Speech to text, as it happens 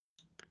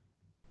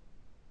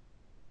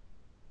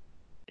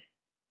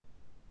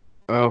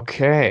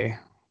Okay,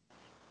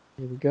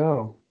 here we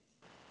go.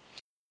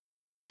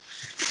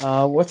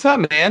 What's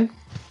up, man?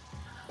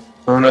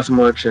 Oh, not so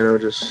much,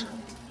 just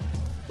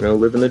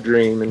living the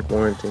dream in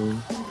quarantine.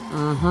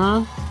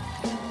 Mm-hmm.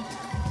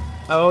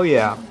 Oh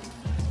yeah,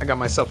 I got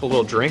myself a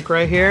little drink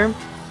right here.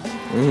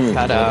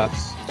 Got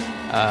Nice.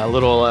 a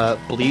little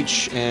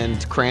bleach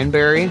and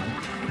cranberry.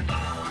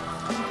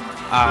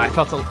 I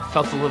felt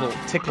a little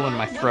tickle in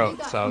my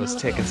throat, so I was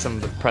taking some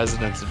of the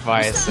president's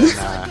advice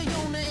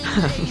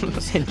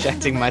and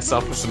injecting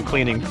myself with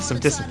some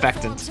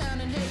disinfectant.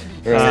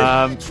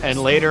 Right.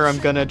 And later I'm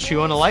gonna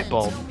chew on a light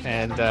bulb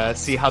and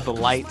see how the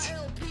light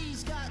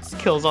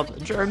kills all the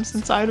germs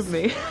inside of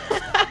me.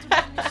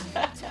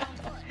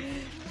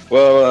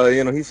 Well,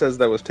 he says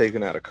that was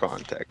taken out of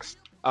context.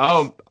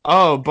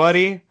 Oh,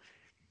 buddy.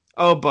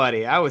 Oh,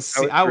 buddy. I was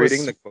I reading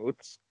was. the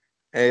quotes,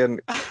 and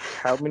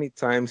how many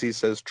times he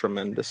says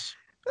tremendous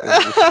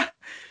is just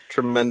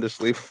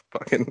tremendously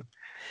fucking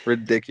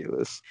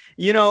ridiculous.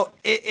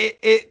 It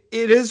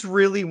is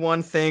really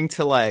one thing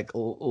to like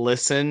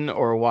listen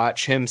or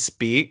watch him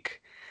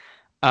speak.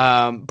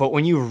 But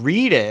when you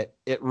read it,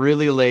 it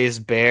really lays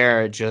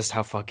bare just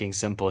how fucking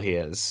simple he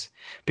is.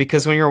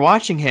 Because when you're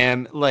watching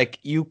him, like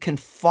you can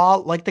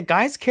fall like the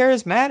guy's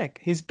charismatic.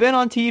 He's been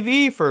on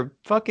TV for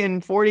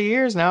fucking 40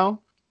 years now.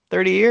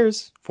 30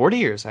 years. 40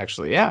 years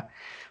actually. Yeah.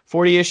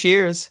 40-ish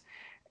years.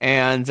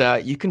 And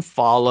you can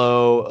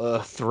follow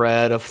a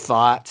thread of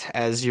thought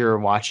as you're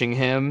watching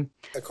him.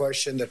 A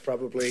question that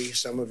probably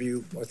some of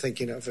you are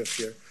thinking of if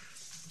you're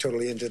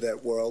totally into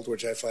that world,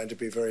 which I find to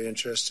be very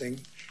interesting.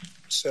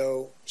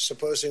 So,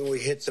 supposing we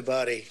hit the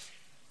body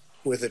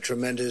with a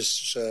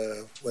tremendous,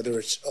 whether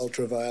it's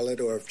ultraviolet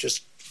or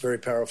just very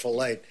powerful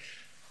light,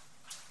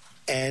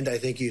 and I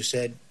think you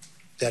said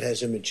that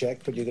hasn't been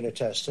checked, but you're going to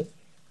test it.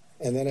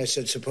 And then I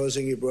said,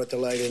 supposing you brought the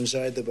light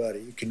inside the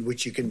body,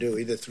 which you can do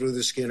either through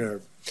the skin or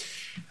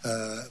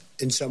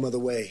in some other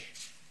way.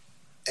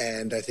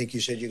 And I think you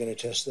said you're going to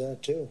test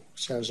that too.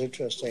 Sounds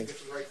interesting.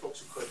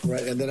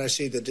 Right, and then I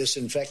see the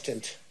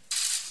disinfectant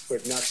where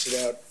it knocks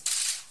it out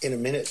in a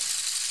minute,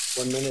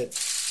 1 minute.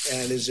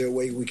 And is there a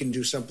way we can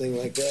do something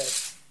like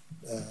that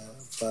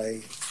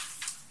by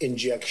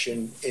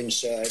injection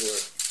inside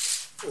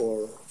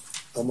or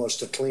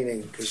almost a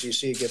cleaning? Because you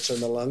see it gets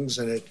on the lungs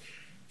and it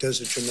does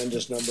a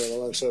tremendous number in the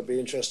lungs. So it'd be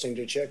interesting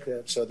to check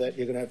that. So that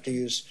you're going to have to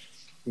use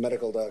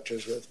medical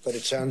doctors with. But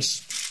it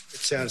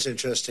sounds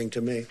interesting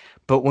to me.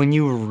 But when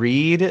you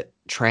read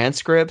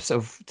transcripts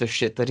of the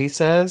shit that he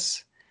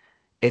says,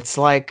 it's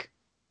like,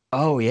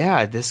 oh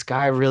yeah, this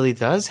guy really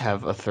does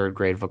have a third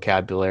grade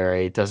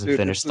vocabulary. Doesn't Dude,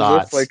 finish it's as if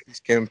thoughts. like his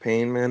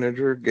campaign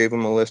manager gave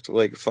him a list of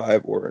like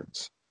 5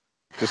 words,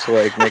 just to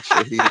like make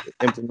sure he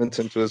implements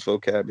into his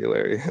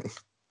vocabulary.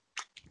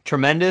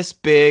 Tremendous,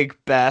 big,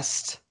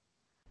 best.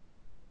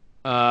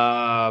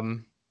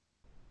 Um.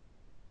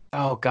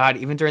 Oh God,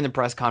 even during the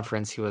press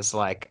conference, he was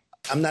like,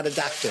 I'm not a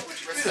doctor,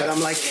 but I'm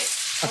like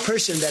a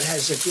person that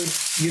has a good,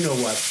 you know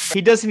what.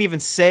 he doesn't even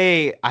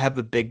say I have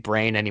a big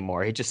brain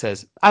anymore. He just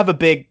says I have a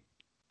big,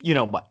 you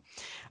know what?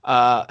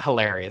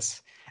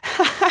 Hilarious.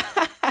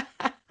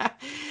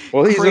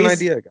 Well, he's an Crazy.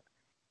 idea guy.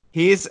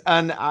 He's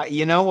an,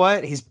 you know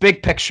what? He's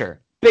big picture.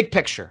 Big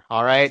picture.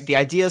 All right. The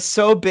idea is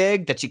so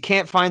big that you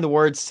can't find the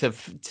words to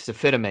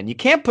fit them in. You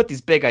can't put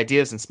these big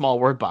ideas in small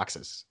word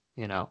boxes.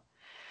 You know.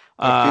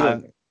 I feel Uh,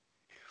 it.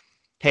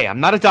 hey, I'm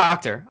not a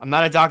doctor. I'm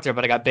not a doctor,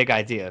 but I got big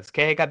ideas.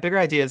 Okay, I got bigger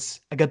ideas.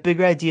 I got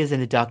bigger ideas than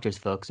the doctors,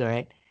 folks. All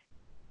right.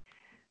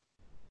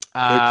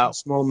 They're Uh, too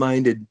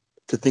small-minded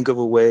to think of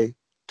a way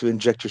to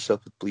inject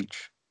yourself with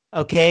bleach.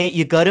 Okay,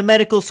 you go to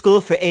medical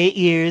school for 8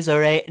 years, all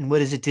right, and what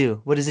does it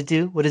do? What does it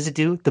do? What does it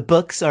do? The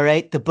books, all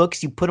right, the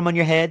books, you put them on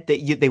your head,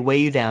 they weigh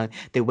you down.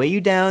 They weigh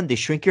you down, they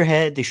shrink your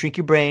head, they shrink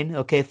your brain,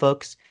 okay,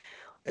 folks?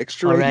 All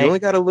Extra, you right? only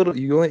got a little.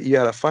 You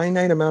got a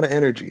finite amount of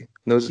energy.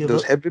 You Those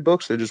have heavy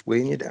books, they're just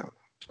weighing you down.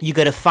 you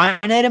got a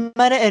finite amount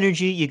of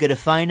energy, you got a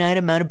finite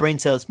amount of brain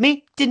cells.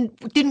 Me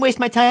didn't waste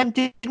my time,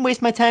 didn't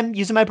waste my time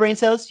using my brain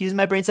cells to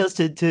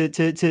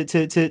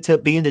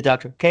being the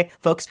doctor, okay,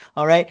 folks?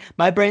 All right?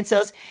 My brain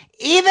cells,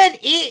 even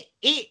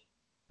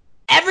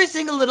every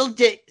single little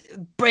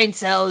brain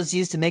cell is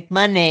used to make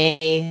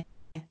money,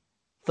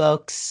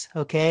 folks.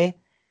 Okay.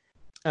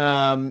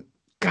 Um.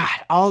 God,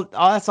 all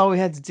that's all we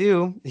had to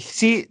do.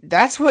 See,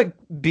 that's what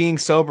being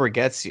sober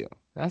gets you.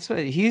 That's what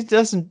he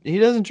doesn't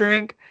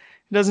drink.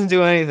 He doesn't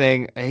do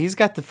anything. He's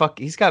got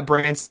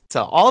brain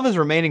cell. All of his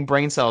remaining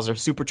brain cells are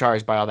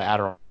supercharged by all the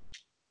Adderall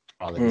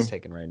that he's Mm.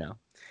 taking right now.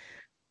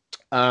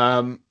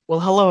 Well,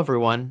 hello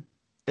everyone.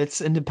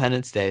 It's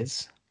Independence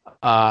Days.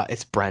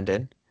 It's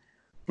Brendan.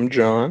 I'm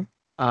John.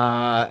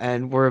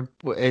 And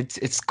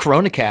it's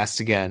CoronaCast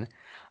again.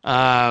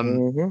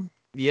 Um, Hmm.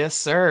 yes,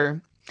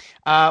 sir.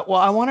 Well,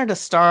 I wanted to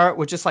start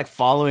with just like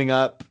following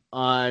up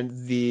on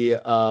the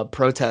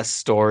protest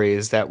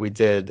stories that we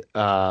did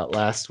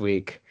last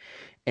week,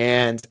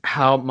 and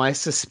how my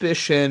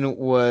suspicion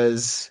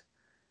was.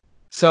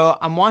 So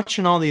I'm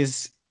watching all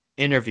these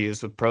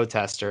interviews with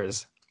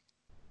protesters,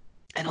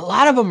 and a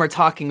lot of them are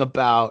talking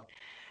about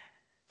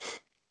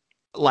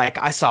like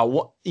I saw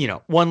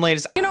one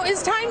lady.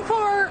 It's time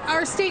for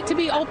our state to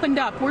be opened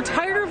up. We're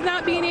tired of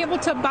not being able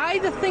to buy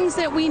the things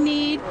that we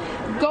need,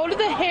 go to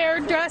the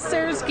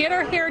hairdressers, get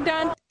our hair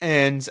done.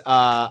 And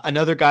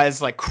another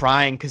guy's like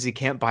crying because he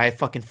can't buy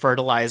fucking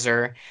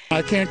fertilizer.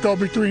 I can't go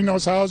between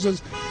those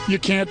houses. You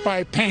can't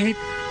buy paint.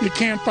 You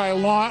can't buy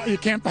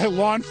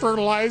lawn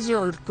fertilizer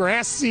or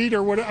grass seed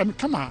or whatever. I mean,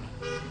 come on.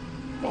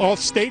 All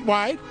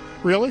statewide?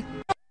 Really?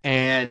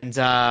 And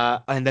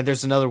then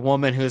there's another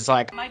woman who's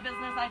like, my business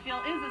I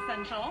feel is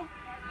essential.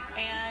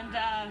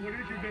 And what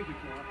is your business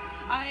for?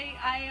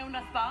 I own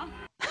a spa.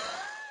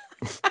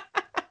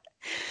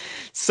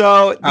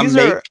 So these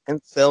I make and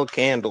sell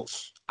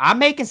candles. I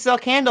make and sell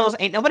candles.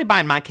 Ain't nobody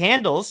buying my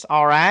candles.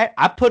 All right.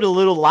 I put a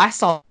little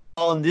Lysol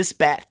in this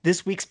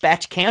week's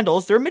batch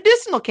candles. They're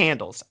medicinal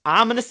candles.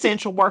 I'm an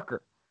essential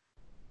worker.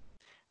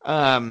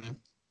 So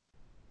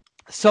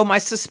my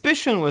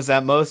suspicion was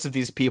that most of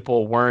these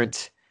people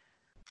weren't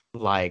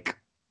like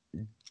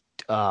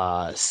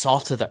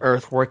salt of the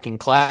earth working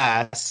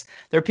class.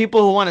 They're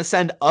people who want to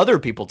send other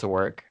people to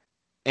work,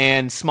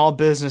 and small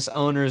business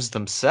owners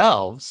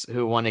themselves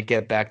who want to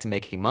get back to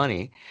making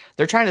money.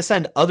 They're trying to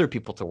send other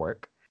people to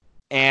work.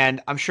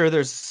 And I'm sure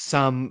there's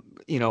some,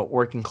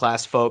 working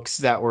class folks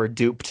that were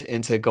duped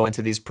into going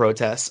to these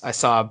protests. I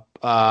saw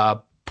a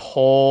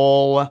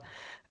poll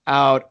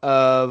out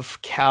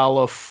of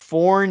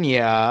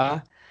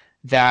California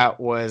that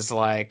was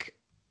like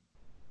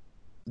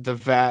the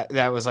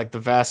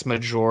vast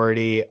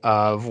majority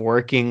of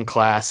working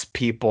class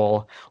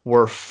people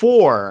were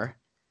for.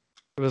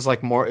 It was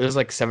like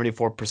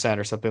 74%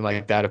 or something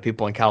like that of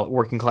people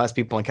working class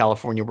people in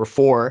California were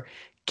for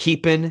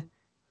keeping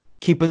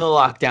the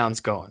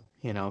lockdowns going,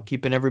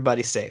 keeping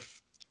everybody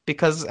safe.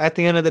 Because at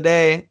the end of the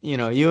day,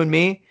 you and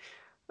me,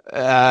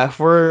 if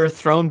we're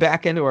thrown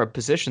back into our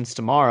positions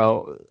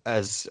tomorrow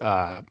as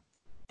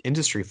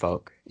industry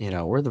folk,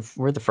 we're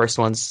the first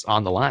ones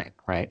on the line,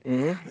 right?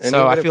 Mm-hmm. And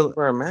so even I feel if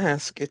we wear a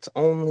mask, it's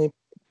only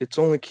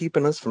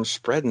keeping us from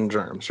spreading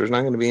germs. There's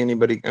not going to be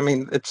anybody. I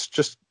mean, it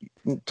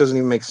doesn't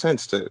even make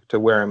sense to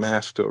wear a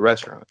mask to a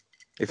restaurant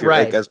if you're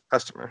like as a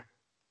customer.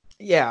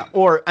 Yeah,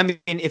 or I mean,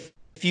 if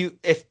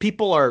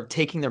people are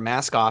taking their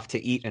mask off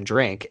to eat and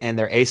drink and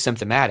they're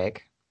asymptomatic.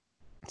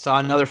 Saw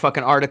another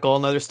fucking article,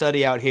 another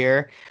study out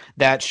here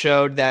that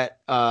showed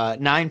that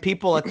 9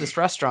 people at this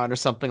restaurant or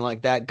something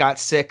like that got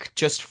sick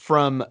just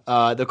from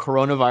the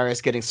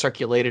coronavirus getting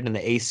circulated in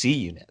the AC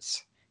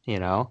units,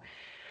 So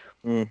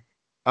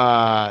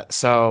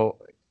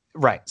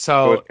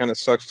it kind of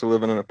sucks to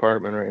live in an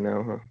apartment right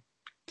now, huh?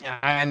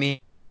 I mean,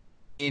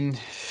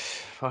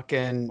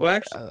 fucking. Well,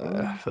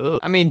 actually,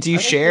 I mean, do you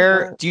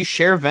share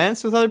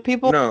vents with other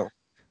people? No.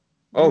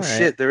 Oh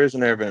shit! There is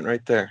an air vent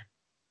right there.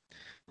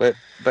 But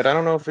I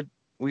don't know if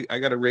I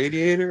got a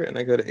radiator and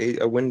I got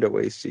a window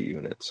AC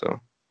unit,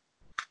 so.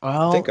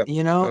 Well,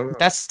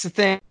 that's the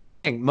thing.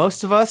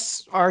 Most of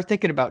us are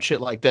thinking about shit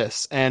like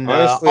this, and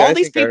honestly, all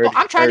these people.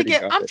 I'm trying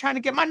to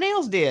get my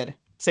nails did.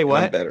 Say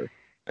what? I'm better.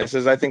 I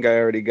think I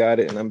already got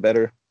it, and I'm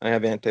better. I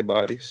have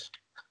antibodies.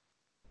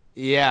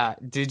 Yeah.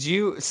 Did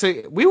you? So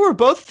we were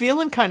both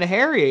feeling kind of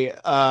hairy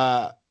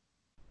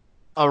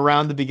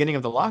around the beginning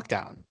of the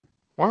lockdown,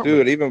 weren't we?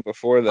 Dude, even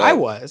before that, I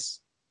was.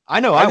 I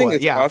know I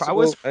was. Yeah,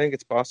 possible, I think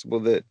it's possible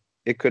that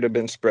it could have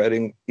been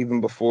spreading even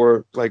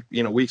before,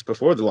 weeks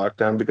before the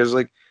lockdown, because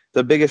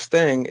the biggest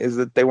thing is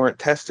that they weren't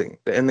testing,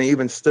 and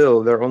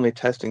they're only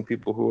testing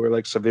people who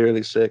are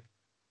severely sick.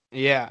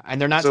 Yeah,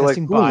 and they're not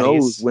testing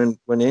bodies. Who knows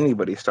when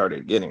anybody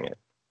started getting it?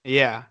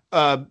 Yeah,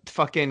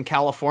 fucking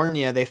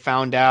California, they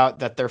found out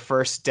that their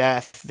first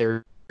death.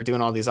 They're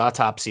doing all these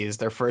autopsies.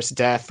 Their first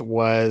death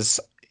was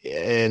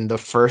in the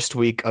first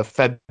week of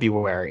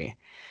February,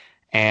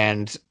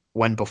 and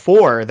when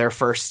before their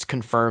first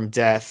confirmed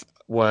death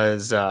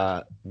was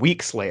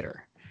weeks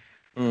later.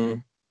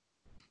 Mm.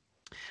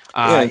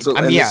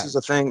 This is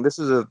a thing. This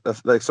is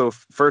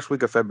first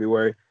week of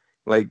February.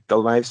 The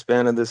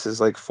lifespan of this is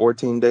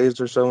 14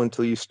 days or so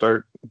until you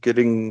start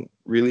getting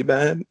really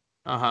bad.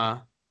 Uh-huh.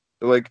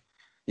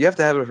 You have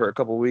to have it for a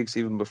couple weeks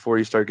even before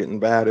you start getting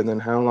bad, and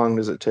then how long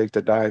does it take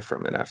to die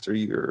from it after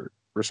you're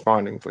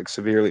responding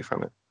severely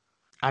from it?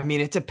 I mean,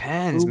 it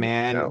depends,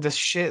 man. No. This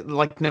shit,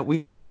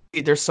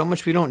 there's so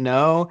much we don't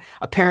know.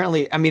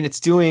 Apparently, I mean,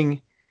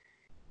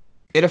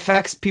 it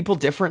affects people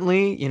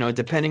differently,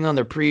 depending on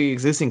their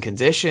pre-existing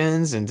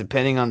conditions and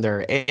depending on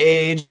their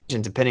age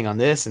and depending on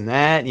this and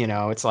that.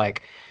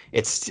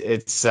 It's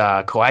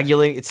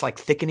coagulating. It's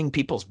thickening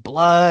people's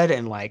blood,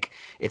 and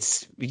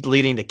it's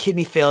leading to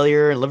kidney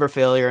failure and liver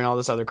failure and all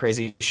this other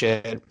crazy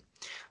shit.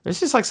 There's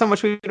just so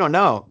much we don't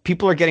know.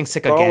 People are getting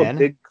sick again. All a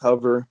big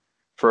cover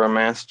for a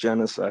mass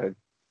genocide.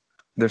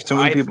 There's too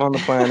many people on the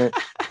planet.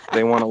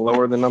 They want to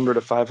lower the number to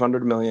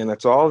 500 million.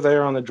 That's all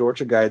there on the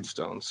Georgia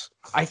Guidestones.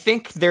 I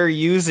think they're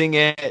using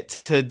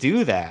it to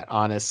do that,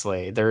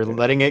 honestly. They're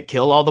letting it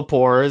kill all the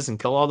poors and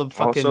kill all the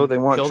fucking... Also, they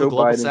want Joe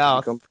Biden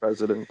South. to become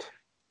president.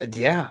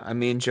 Yeah, I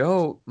mean,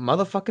 Joe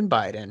motherfucking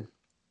Biden.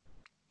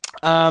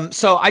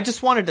 So I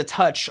just wanted to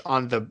touch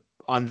on the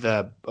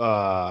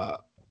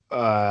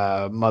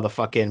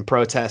motherfucking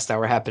protests that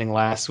were happening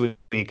last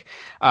week.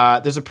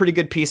 There's a pretty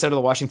good piece out of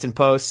the Washington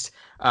Post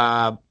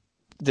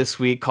this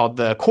week called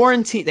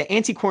the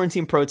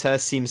anti-quarantine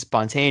protest seems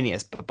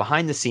spontaneous, but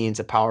behind the scenes,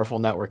 a powerful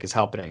network is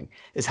helping.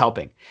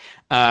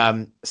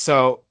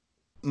 So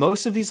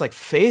most of these like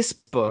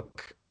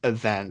Facebook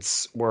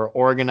events were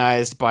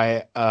organized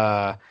by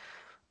a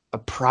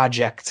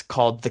project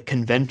called the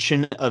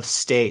Convention of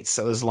States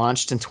that was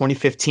launched in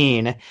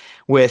 2015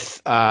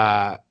 with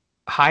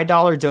high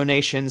dollar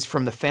donations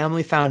from the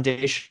Family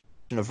Foundation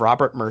of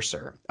Robert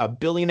Mercer, a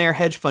billionaire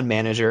hedge fund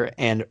manager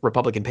and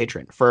Republican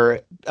patron. For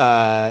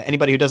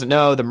anybody who doesn't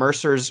know, the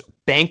Mercers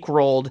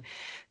bankrolled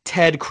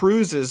Ted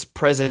Cruz's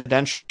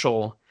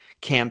presidential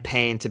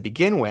campaign to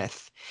begin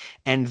with.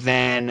 And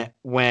then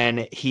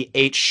when he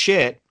ate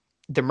shit,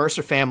 the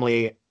Mercer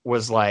family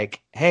was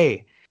like,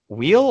 hey,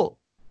 we'll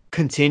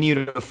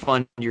continue to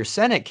fund your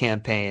Senate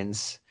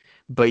campaigns,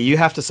 but you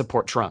have to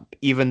support Trump,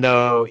 even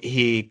though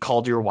he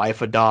called your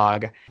wife a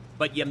dog.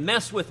 But you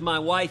mess with my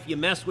wife, you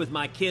mess with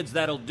my kids,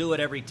 that'll do it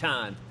every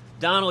time.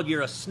 Donald,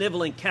 you're a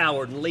sniveling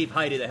coward, and leave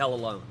Heidi the hell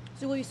alone.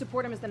 So will you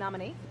support him as the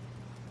nominee?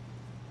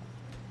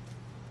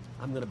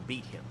 I'm going to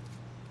beat him.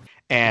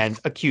 And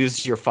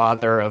accused your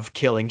father of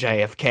killing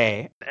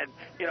JFK. And,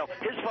 you know,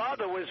 his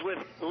father was with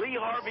Lee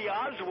Harvey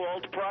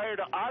Oswald prior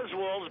to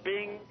Oswald's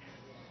being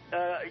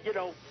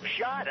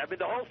shot. I mean,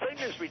 the whole thing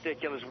is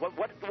ridiculous.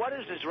 What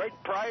is this right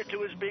prior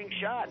to his being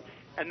shot?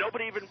 And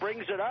nobody even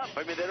brings it up.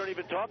 I mean, they don't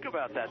even talk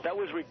about that. That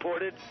was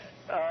reported,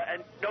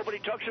 and nobody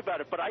talks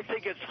about it. But I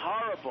think it's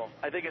horrible.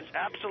 I think it's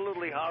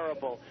absolutely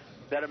horrible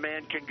that a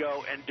man can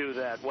go and do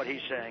that, what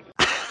he's saying.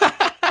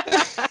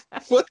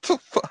 What the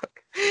fuck?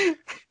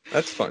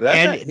 That's fun.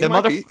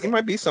 He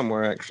might be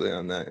somewhere, actually,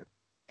 on that.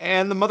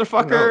 And the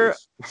motherfucker,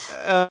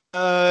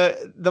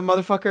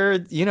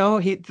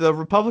 the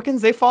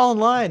Republicans, they fall in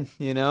line.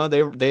 You know,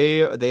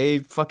 they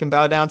fucking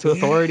bow down to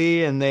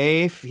authority, and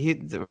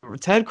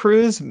Ted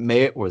Cruz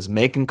was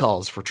making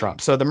calls for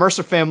Trump. So the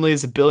Mercer family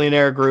is a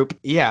billionaire group.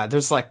 Yeah,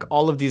 there's like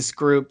all of these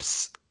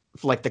groups.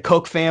 Like the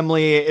Koch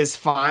family is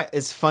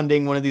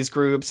funding one of these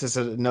groups. Is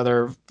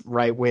another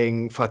right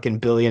wing fucking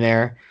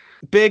billionaire.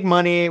 Big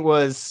Money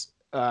was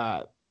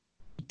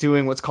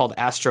doing what's called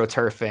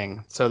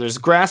astroturfing. So there's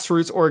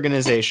grassroots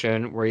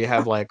organization where you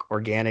have like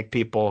organic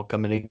people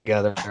coming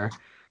together,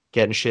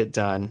 getting shit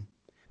done,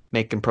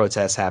 making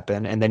protests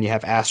happen. And then you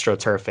have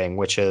astroturfing,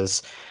 which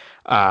is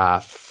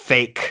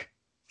fake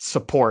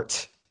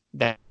support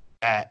that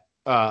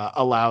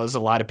allows a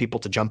lot of people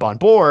to jump on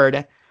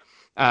board.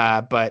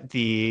 But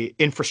the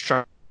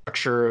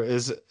infrastructure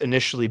is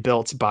initially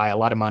built by a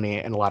lot of money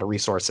and a lot of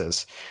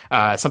resources.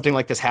 Something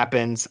like this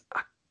happens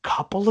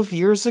couple of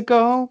years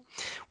ago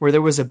where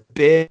there was a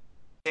big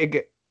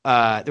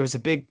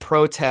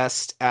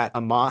protest at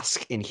a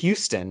mosque in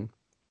Houston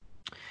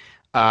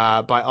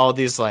by all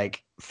these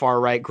like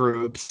far right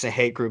groups and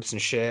hate groups and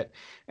shit,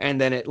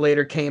 and then it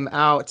later came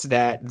out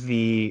that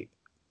the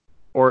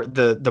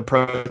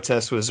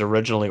protest was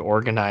originally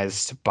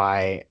organized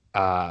by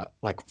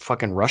like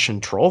fucking Russian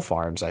troll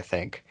farms, I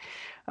think.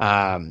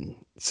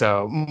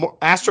 So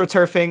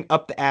astroturfing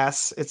up the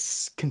ass,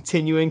 it's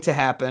continuing to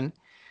happen.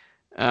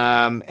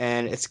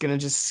 And it's going to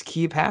just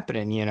keep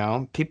happening, you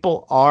know.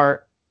 People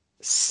are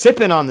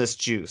sipping on this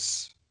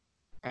juice,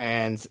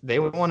 and they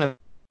would want to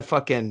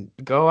fucking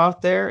go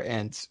out there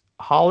and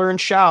holler and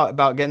shout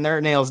about getting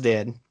their nails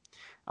did.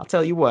 I'll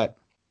tell you what.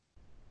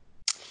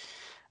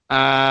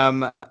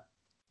 But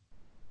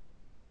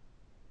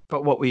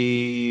what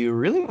we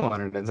really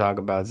wanted to talk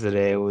about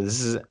today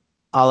was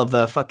all of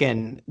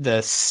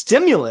the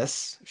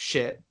stimulus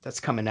shit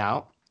that's coming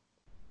out.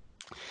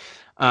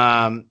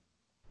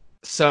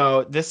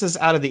 So this is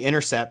out of The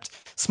Intercept.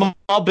 Small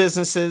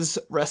businesses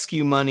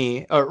rescue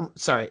money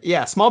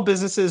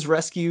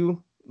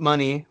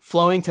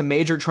flowing to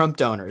major Trump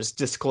donors.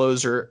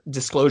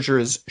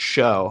 Disclosures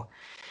show.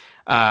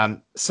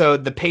 So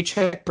the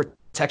Paycheck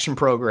Protection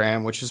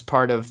Program, which is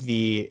part of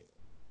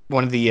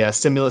one of the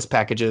stimulus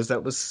packages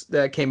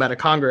that came out of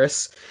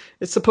Congress,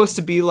 it's supposed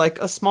to be like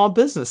a small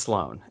business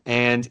loan,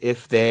 and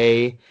if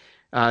they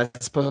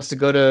it's supposed to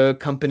go to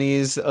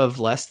companies of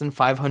less than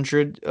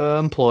 500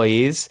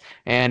 employees,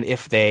 and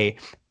if they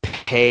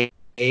pay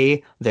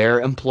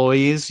their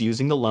employees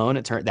using the loan,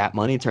 that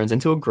money turns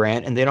into a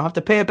grant, and they don't have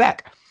to pay it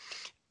back.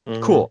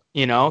 Mm-hmm. Cool,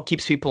 you know,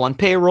 keeps people on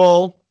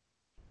payroll,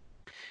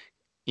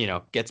 you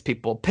know, gets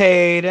people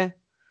paid.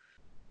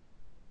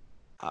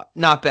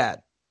 Not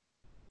bad.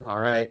 All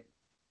right.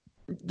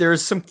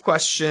 There's some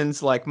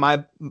questions, like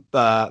my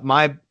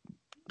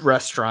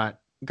restaurant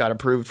got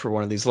approved for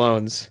one of these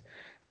loans.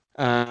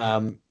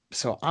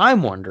 So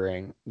I'm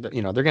wondering that,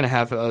 you know, they're going to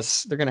have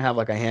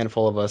like a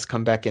handful of us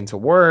come back into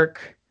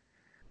work,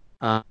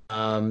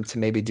 to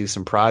maybe do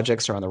some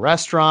projects around the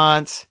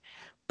restaurant,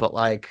 but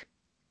like,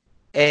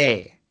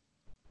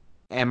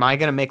 am I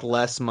going to make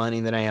less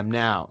money than I am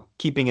now?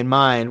 Keeping in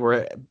mind,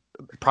 we're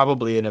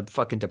probably in a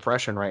fucking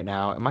depression right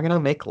now. Am I going to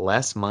make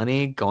less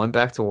money going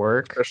back to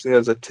work? Especially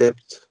as a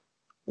tipped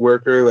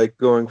worker, like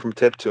going from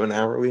tip to an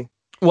hourly.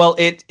 Well,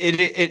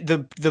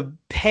 the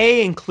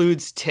pay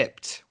includes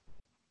tipped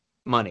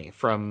money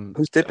from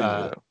who's tipping you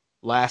though?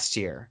 Last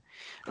year.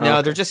 Oh, No,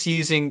 okay. they're just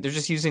using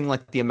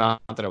like the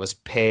amount that I was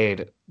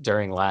paid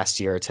during last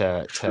year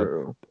to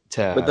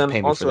But then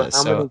pay me for also,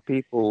 this. how many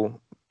people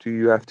do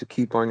you have to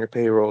keep on your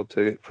payroll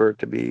for it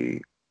to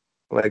be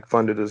like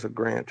funded as a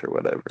grant or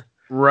whatever?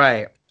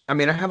 Right. I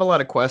mean, I have a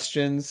lot of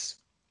questions,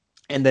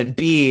 and then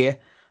B,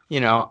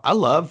 I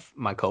love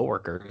my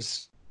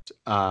coworkers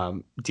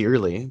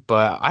dearly,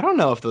 but I don't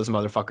know if those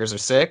motherfuckers are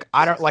sick.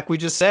 I don't, like we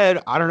just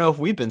said, I don't know if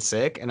we've been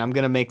sick, and I'm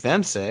gonna make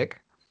them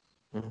sick.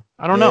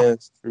 I don't know. Yeah,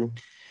 it's true.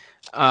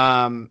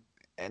 And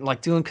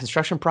like doing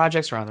construction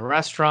projects around the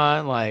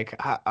restaurant, like,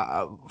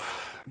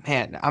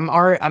 man,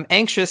 I'm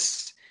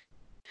anxious.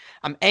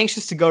 I'm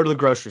anxious to go to the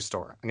grocery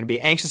store. I'm gonna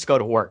be anxious to go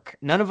to work.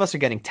 None of us are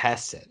getting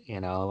tested.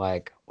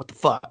 Like, what the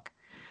fuck?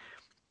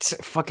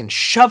 Fucking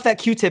shove that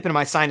Q-tip into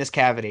my sinus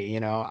cavity.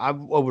 I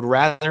would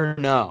rather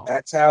know.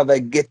 That's how they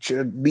get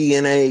your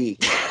DNA.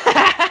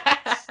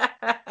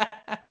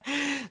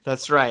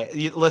 That's right.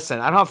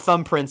 Listen, I don't have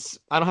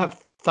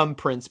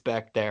thumbprints.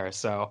 Back there,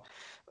 so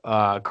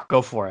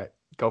go for it.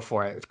 Go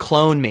for it.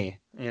 Clone me.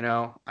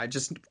 I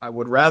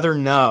would rather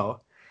know.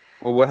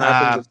 Well, what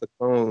happens if the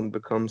clone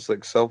becomes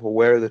like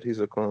self-aware that he's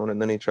a clone,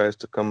 and then he tries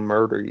to come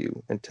murder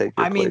you and take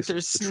your place?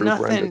 There's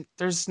nothing.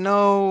 There's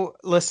no.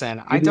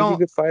 Listen, I don't. You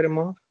could fight him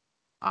off?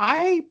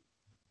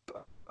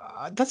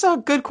 That's a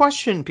good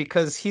question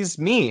because he's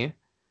me.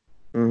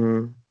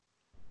 Mm-hmm.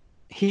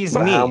 He's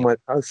me.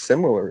 How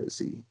similar is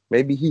he?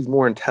 Maybe he's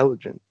more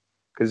intelligent.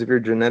 Because if you're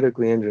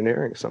genetically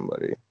engineering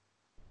somebody,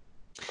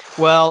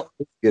 well,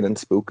 it's getting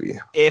spooky.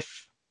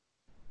 If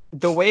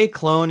the way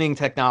cloning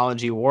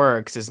technology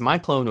works is my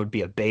clone would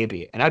be a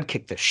baby, and I'd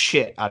kick the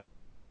shit out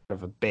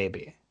of a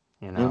baby.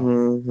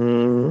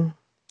 Mm-hmm.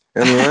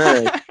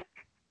 And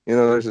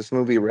there's this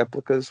movie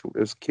Replicas.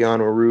 It's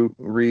Keanu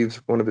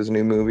Reeves, one of his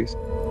new movies.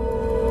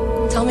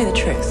 Tell me the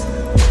truth.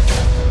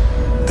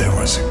 There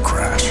was a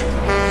crash.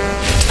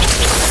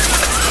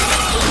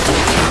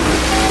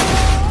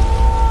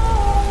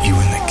 You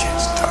and the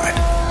kids died.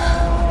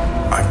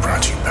 I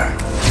brought you back.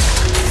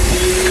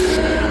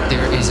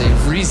 There is a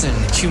reason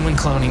human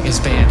cloning is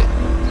banned.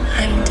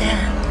 I'm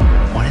dead.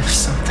 What if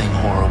something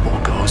horrible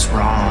goes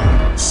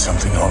wrong?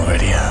 Something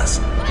already has.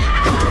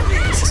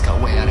 This has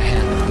got way out of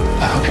hand.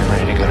 I hope you're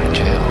ready to go to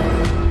jail.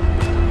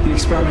 The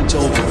experiment's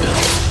over,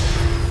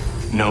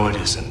 Bill. No, it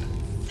isn't.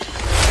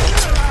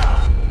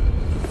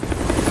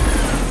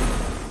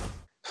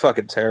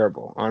 Fucking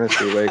terrible,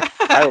 honestly. Like,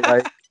 I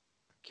like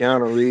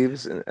Keanu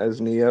Reeves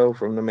as Neo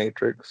from The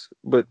Matrix,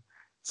 but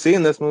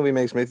seeing this movie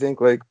makes me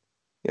think, like,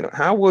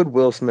 how would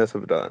Will Smith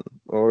have done,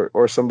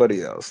 or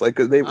somebody else? Like,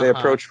 they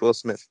approached Will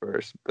Smith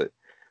first, but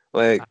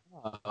like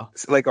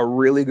a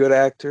really good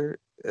actor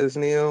as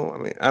Neo. I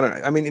mean, I don't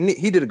know. I mean,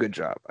 he did a good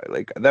job.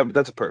 Like that.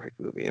 That's a perfect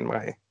movie in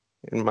my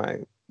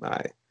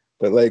eye.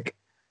 But like,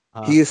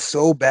 he is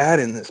so bad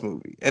in this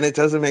movie, and it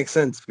doesn't make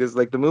sense because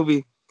like the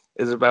movie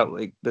is about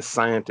like the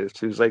scientist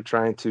who's like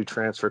trying to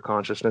transfer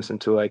consciousness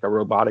into like a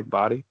robotic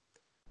body,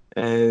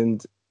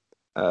 and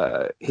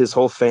his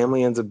whole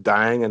family ends up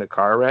dying in a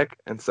car wreck,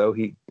 and so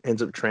he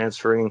ends up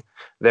transferring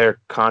their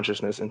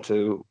consciousness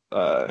into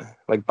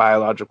like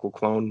biological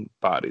clone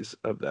bodies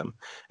of them,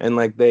 and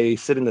like they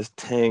sit in this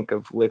tank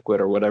of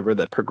liquid or whatever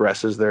that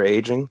progresses their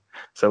aging.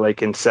 So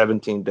like in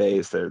 17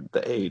 days they're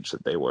the age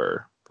that they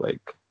were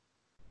like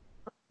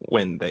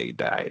when they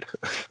died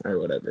or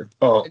whatever.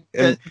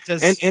 And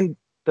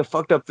the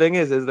fucked up thing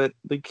is that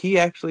like he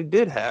actually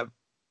did have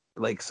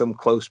like some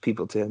close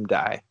people to him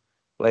die.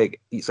 Like,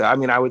 so I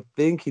mean, I would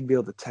think he'd be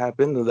able to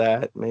tap into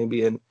that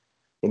maybe and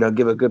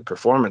give a good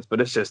performance, but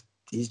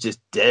he's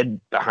just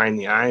dead behind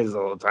the eyes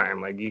all the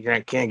time. Like you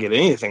can't get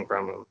anything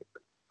from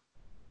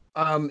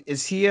him.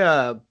 Is he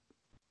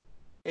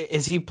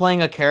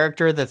playing a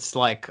character that's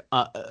like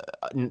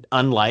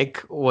unlike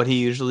what he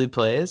usually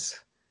plays?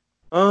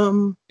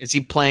 Is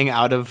he playing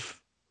out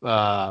of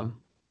well,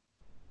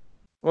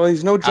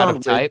 he's no John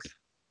Wick, type,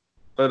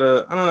 but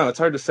I don't know. It's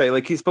hard to say.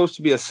 Like he's supposed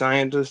to be a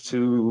scientist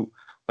who,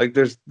 like,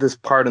 there's this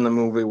part in the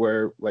movie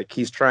where like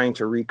he's trying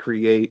to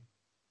recreate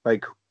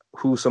like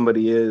who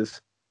somebody is,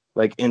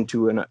 like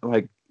into an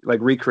like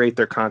recreate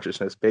their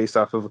consciousness based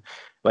off of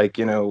like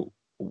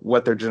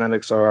what their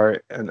genetics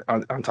are and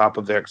on top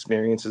of their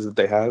experiences that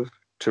they have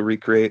to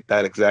recreate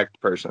that exact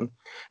person.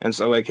 And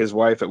so like his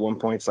wife at one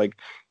point is like,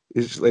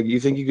 you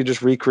think you could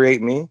just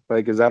recreate me?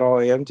 Like, is that all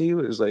I am to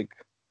you? Is like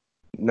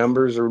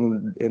numbers or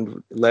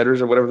in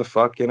letters or whatever the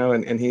fuck,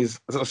 and he's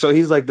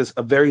like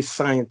a very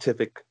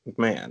scientific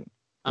man,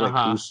 like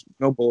who's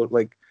no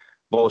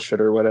bullshit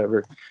or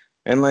whatever.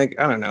 And like,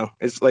 I don't know,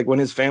 it's like when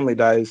his family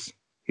dies,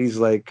 he's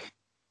like,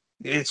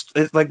 it's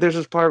like there's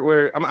this part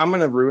where I'm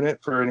gonna ruin it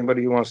for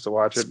anybody who wants to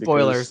watch it.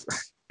 Spoilers.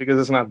 because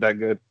it's not that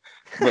good,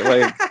 but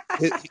like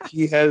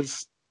he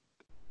has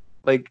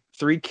like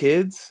 3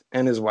 kids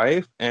and his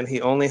wife, and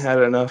he only had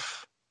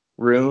enough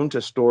room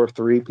to store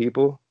 3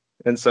 people.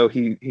 And so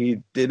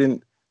he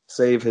didn't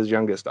save his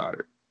youngest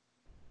daughter.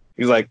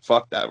 He's like,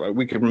 fuck that, right?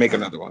 We could make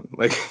another one.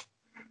 Like,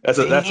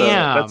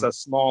 That's a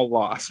small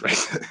loss,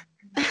 right?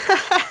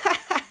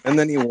 And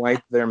then he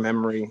wiped their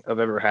memory of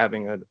ever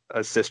having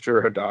a sister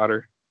or a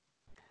daughter.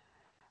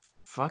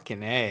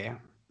 Fucking A.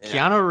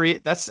 Yeah. Keanu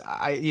Reeves,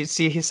 you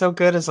see, he's so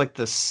good as like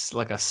this,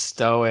 like a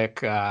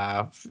stoic,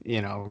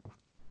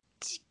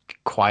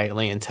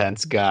 quietly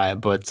intense guy,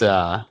 but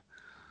I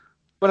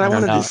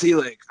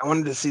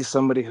wanted to see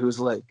somebody who's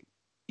like,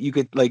 you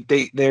could like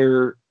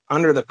they're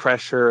under the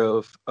pressure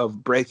of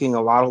breaking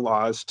a lot of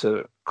laws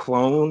to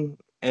clone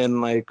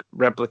and like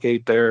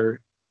replicate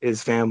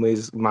his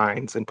family's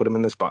minds and put them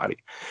in this body,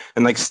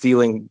 and like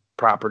stealing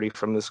property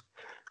from this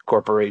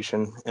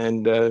corporation,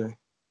 and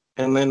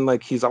then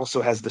like he's also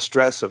has the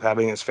stress of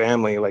having his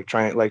family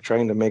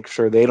trying to make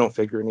sure they don't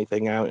figure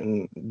anything out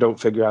and don't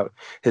figure out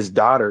his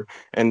daughter,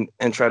 and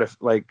try to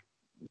like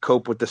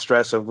cope with the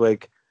stress of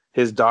like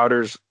his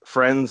daughter's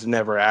friends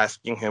never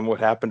asking him what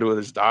happened to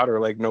his daughter,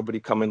 like nobody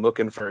coming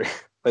looking for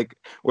like,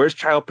 where's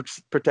child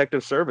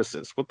protective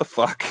services? What the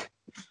fuck?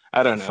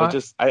 I don't know.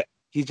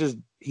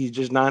 He's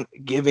just not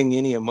giving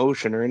any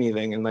emotion or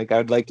anything, and like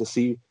I'd like to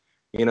see,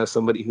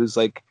 somebody who's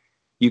like,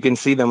 you can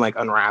see them like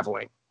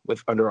unraveling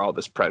with under all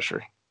this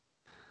pressure.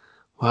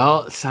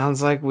 Well, it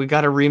sounds like we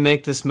got to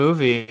remake this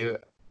movie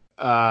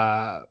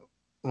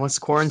once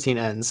quarantine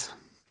ends.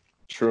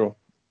 True.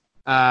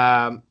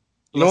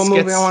 You know what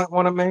movie I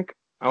want to make?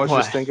 I was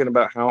just thinking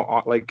about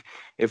how like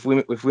if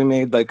we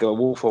made like a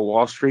Wolf of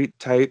Wall Street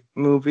type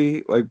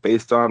movie, like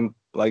based on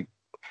like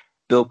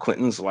Bill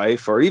Clinton's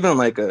life, or even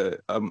like a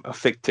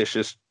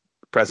fictitious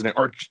president,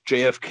 or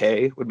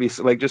JFK would be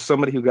like just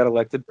somebody who got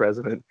elected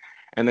president,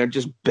 and they're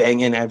just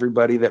banging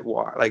everybody that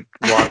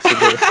walks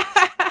into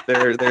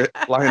their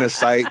line of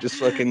sight, just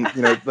fucking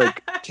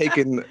like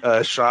taking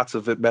shots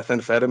of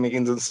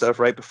methamphetamines and stuff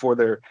right before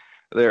their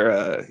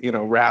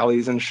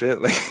rallies and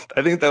shit. Like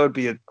I think that would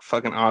be a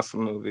fucking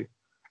awesome movie.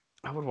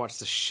 I would watch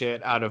the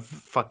shit out of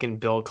fucking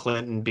Bill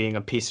Clinton being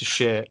a piece of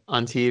shit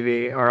on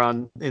TV or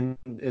in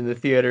the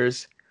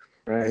theaters.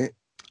 Right.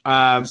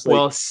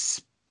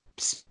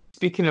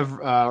 Speaking of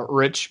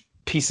rich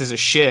pieces of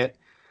shit,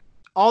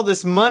 all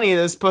this money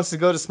that's supposed to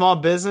go to small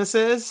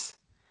businesses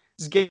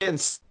is getting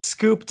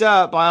scooped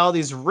up by all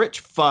these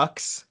rich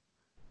fucks.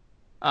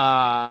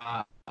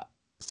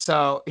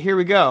 So here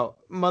we go.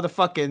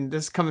 Motherfucking,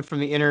 this is coming from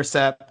The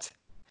Intercept.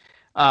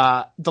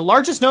 The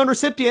largest known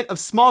recipient of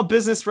small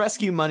business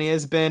rescue money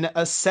has been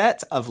a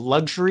set of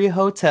luxury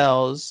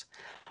hotels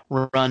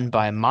run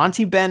by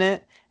Monty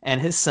Bennett and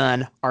his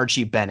son,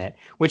 Archie Bennett,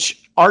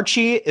 which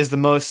Archie is the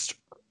most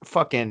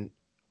fucking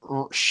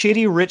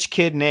shitty rich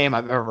kid name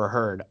I've ever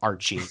heard.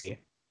 Archie.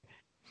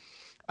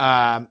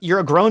 You're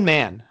a grown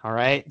man, all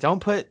right? Don't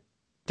put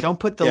the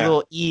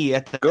little E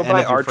at the end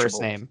of your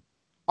first name.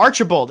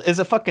 Archibald is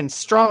a fucking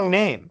strong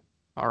name,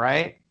 all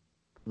right?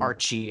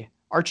 Archie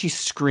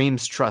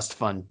screams trust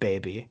fund,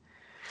 baby.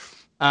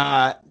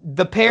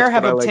 The pair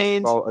have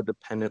obtained a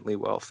dependently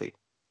wealthy.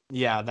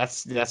 Yeah,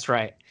 that's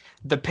right.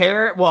 The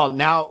pair, well,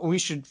 now we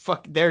should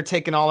they're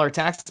taking all our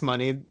tax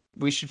money.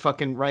 We should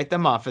fucking write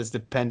them off as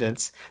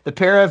dependents. The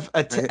pair have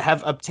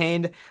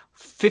obtained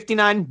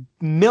 $59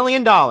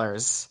 million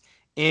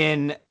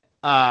in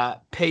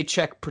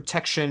paycheck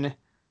protection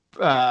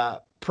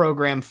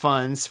program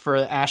funds for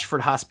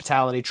Ashford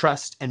Hospitality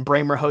Trust and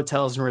Braemar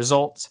Hotels and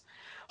Resorts.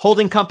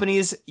 Holding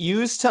companies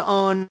used to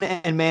own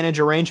and manage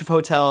a range of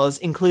hotels,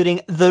 including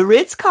the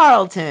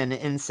Ritz-Carlton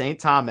in St.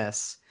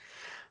 Thomas.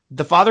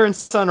 The father and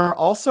son are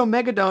also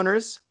mega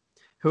donors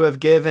who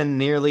have given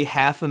nearly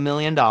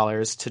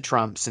 $500,000 to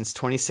Trump since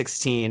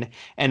 2016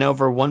 and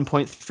over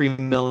 $1.3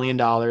 million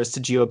to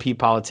GOP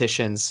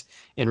politicians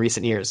in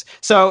recent years.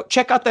 So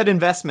check out that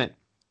investment.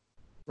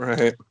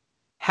 Right.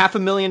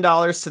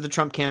 $500,000 to the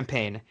Trump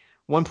campaign,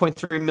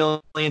 $1.3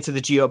 million to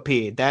the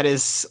GOP. That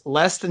is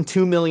less than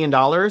 $2 million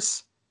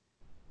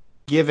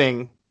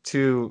giving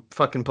to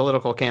fucking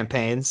political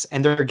campaigns,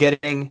 and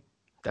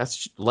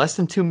that's less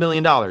than $2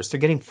 million. They're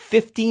getting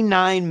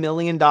 $59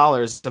 million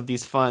of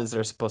these funds that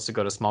are supposed to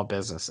go to small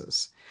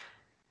businesses.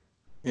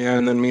 Yeah,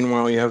 and then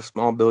meanwhile, you have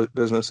small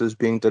businesses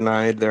being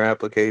denied their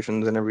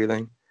applications and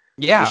everything.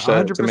 Yeah,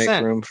 100%. To make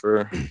room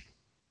for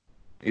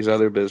these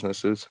other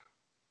businesses.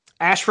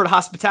 Ashford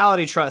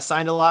Hospitality Trust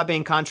signed a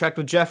lobbying contract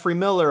with Jeffrey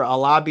Miller, a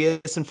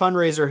lobbyist and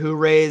fundraiser who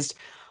raised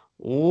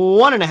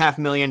 $1.5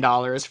 million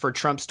for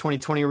Trump's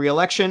 2020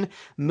 reelection.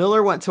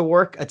 Miller went to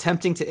work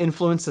attempting to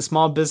influence the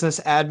small business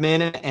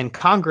admin and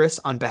Congress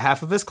on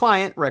behalf of his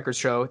client, records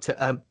show,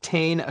 to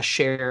obtain a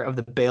share of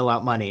the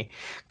bailout money.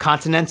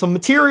 Continental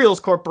Materials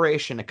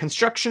Corporation, a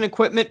construction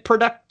equipment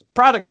product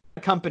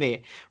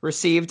company,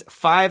 received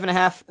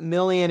 $5.5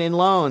 million in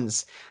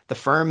loans. The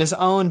firm is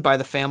owned by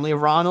the family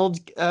of Ronald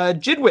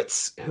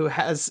Jidwitz, who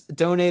has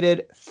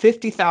donated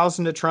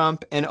 $50,000 to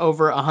Trump and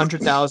over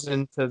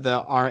 $100,000 to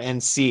the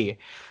RNC.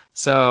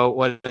 So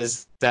what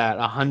is that?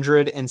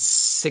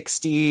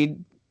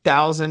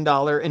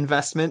 $160,000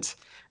 investment,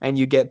 and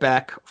you get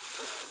back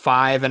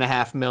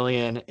 $5.5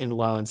 million in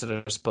loans that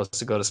are supposed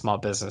to go to small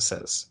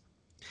businesses.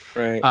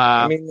 Right.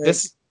 I mean,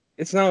 it's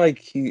not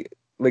like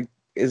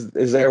is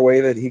there a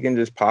way that he can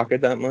just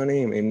pocket that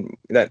money? I mean,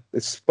 that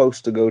it's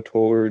supposed to go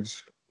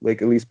towards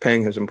like at least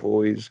paying his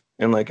employees,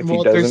 and like if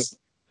he doesn't,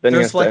 then he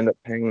has to end up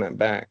paying that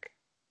back.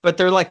 But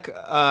they're like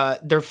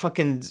they're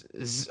fucking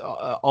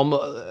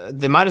almost.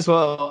 They might as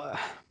well.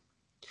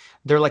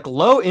 They're like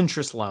low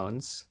interest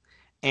loans,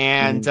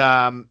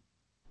 and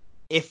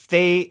if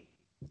they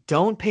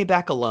don't pay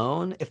back a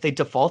loan, if they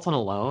default on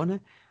a loan,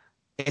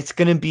 it's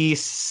gonna be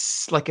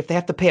like if they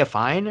have to pay a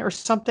fine or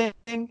something,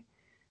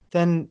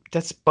 then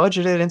that's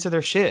budgeted into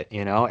their shit.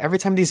 You know, every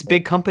time these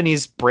big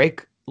companies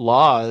break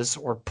laws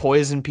or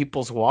poison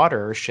people's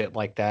water or shit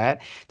like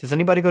that, does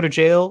anybody go to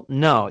jail?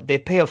 No, they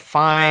pay a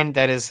fine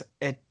that is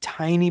a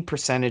tiny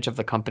percentage of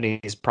the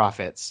company's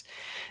profits.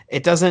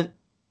 It doesn't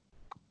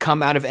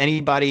come out of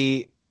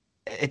anybody.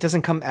 It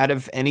doesn't come out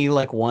of any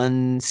like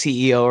one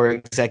CEO or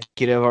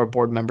executive or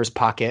board member's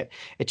pocket.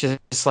 It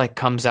just like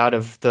comes out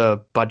of the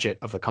budget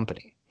of the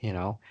company, you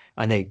know,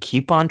 and they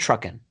keep on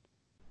trucking.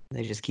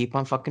 They just keep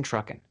on fucking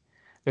trucking.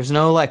 There's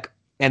no like,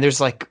 and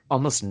there's like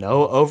almost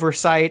no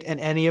oversight in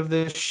any of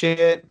this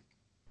shit.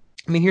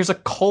 I mean, here's a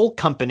coal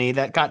company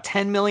that got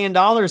 $10 million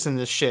in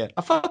this shit.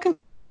 A fucking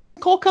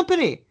coal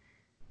company.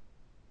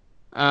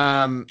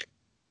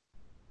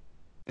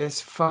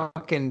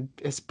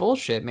 It's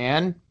bullshit,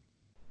 man.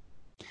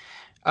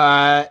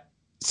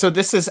 So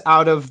this is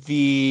out of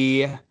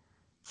the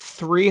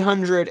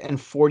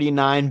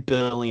 349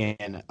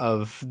 billion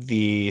of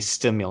the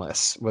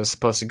stimulus was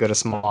supposed to go to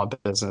small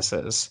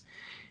businesses.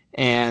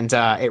 And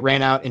it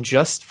ran out in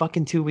just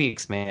fucking 2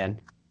 weeks,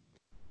 man.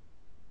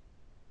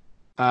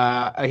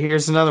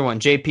 Here's another one.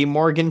 JP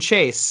Morgan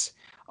Chase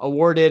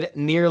awarded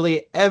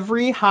nearly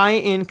every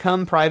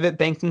high-income private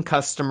banking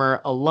customer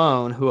a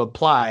loan who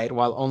applied,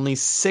 while only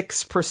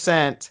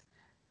 6%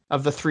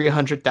 of the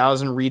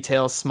 300,000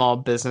 retail small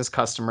business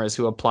customers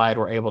who applied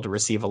were able to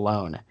receive a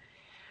loan.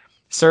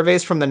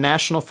 Surveys from the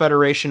National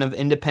Federation of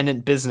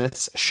Independent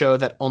Business show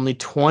that only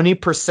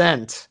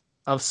 20%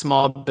 of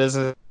small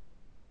businesses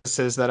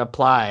that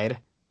applied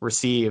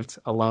received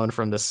a loan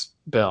from this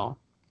bill.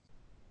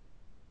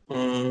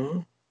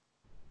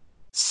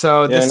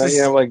 So this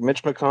is like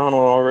Mitch McConnell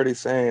already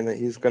saying that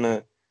he's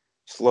gonna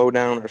slow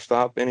down or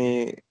stop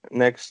any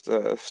next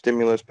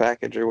stimulus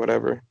package or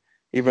whatever,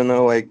 even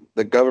though like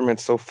the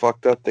government's so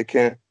fucked up they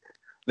can't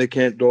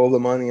dole the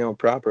money out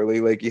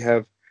properly. Like you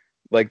have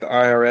like the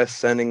IRS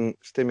sending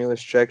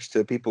stimulus checks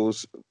to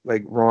people's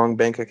like wrong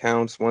bank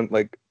accounts, one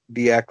like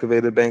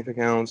deactivated bank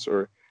accounts,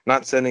 or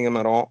not sending them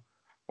at all,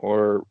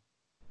 or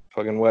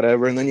fucking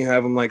whatever. And then you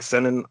have them like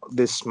sending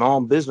this small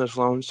business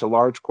loans to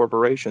large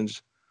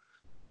corporations.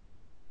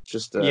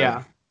 Just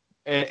yeah,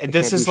 and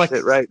this is like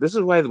shit, right. This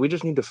is why we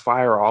just need to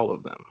fire all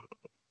of them.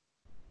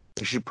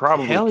 We should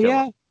probably kill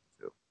them.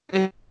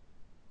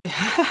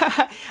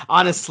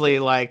 Honestly,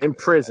 like in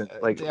prison.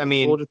 Like I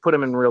mean, we'll just put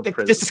them in real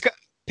prison. This is comedy.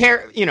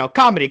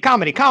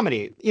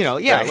 You know,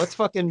 yeah. Right.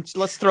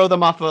 Let's throw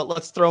them off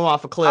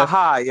a cliff.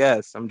 Aha,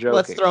 yes, I'm joking.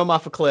 Let's throw them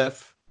off a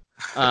cliff.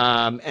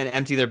 And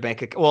empty their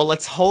bank account. Well,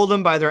 let's hold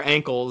them by their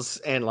ankles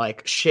and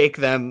like shake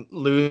them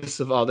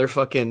loose of all their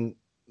fucking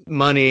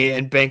money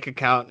and bank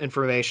account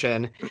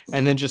information,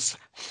 and then just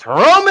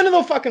throw them into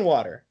the fucking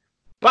water.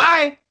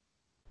 Bye.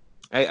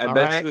 I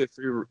bet you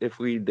if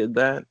we did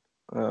that,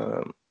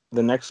 the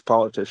next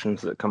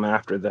politicians that come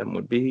after them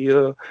would be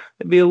a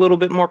little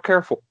bit more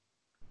careful.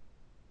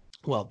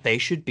 Well, they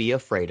should be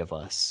afraid of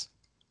us,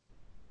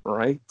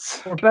 right?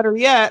 Or better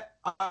yet,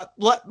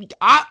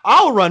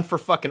 I'll run for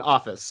fucking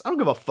office. I don't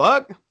give a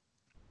fuck.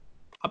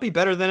 I'll be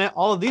better than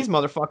all of these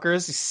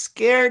motherfuckers.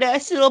 Scared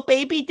ass little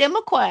baby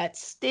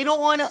Democrats. They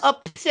don't want to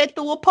upset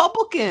the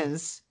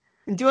Republicans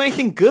and do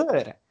anything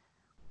good.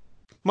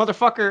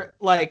 Motherfucker,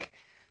 like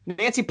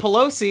Nancy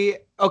Pelosi.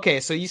 Okay,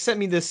 so you sent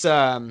me this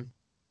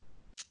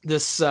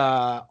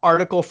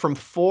article from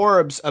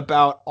Forbes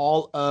about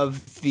all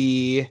of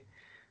the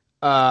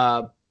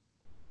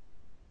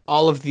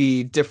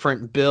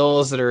different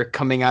bills that are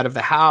coming out of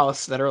the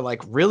House that are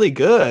like really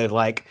good.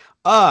 Like,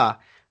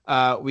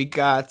 we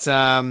got,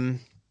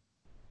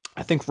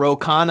 I think Ro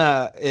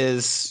Khanna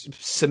is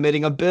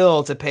submitting a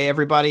bill to pay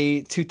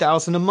everybody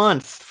 $2,000 a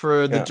month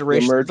for the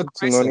duration of the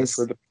crisis. Money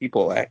for the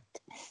People Act.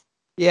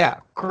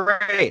 Yeah,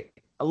 great.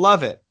 I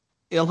love it.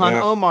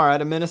 Ilhan Omar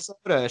out of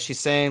Minnesota,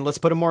 she's saying, let's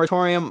put a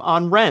moratorium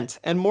on rent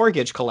and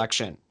mortgage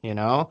collection, you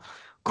know?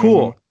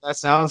 Cool. Mm-hmm. That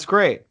sounds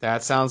great.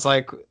 That sounds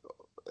like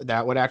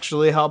that would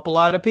actually help a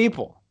lot of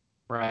people,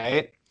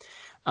 right?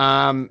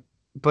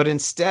 But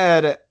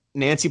instead,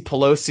 Nancy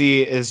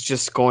Pelosi is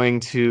just going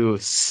to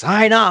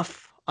sign off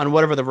on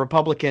whatever the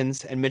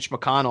Republicans and Mitch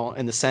McConnell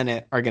in the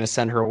Senate are going to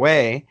send her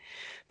away,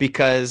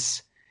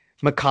 because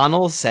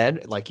McConnell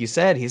said, like you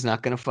said, he's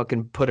not going to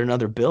fucking put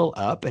another bill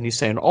up, and he's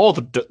saying, "Oh,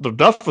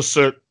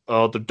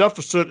 the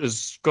deficit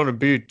is going to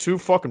be too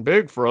fucking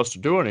big for us to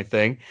do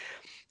anything,"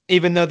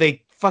 even though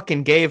they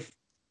fucking gave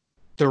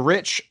the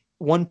rich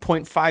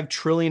 $1.5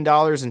 trillion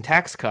in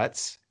tax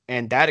cuts,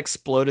 and that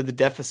exploded the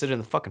deficit in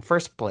the fucking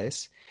first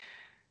place.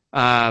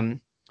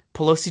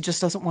 Pelosi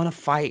just doesn't want to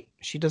fight.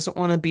 She doesn't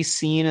want to be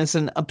seen as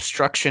an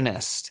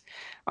obstructionist.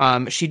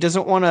 She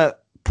doesn't want to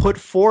put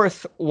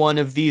forth one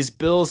of these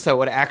bills that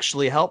would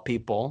actually help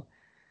people.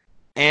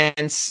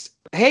 And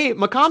hey,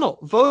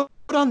 McConnell, vote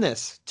on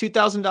this.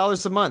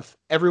 $2,000 a month.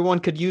 Everyone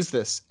could use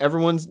this.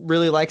 Everyone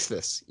really likes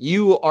this.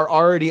 You are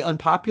already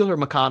unpopular,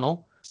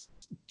 McConnell.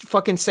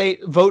 Fucking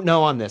vote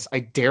no on this.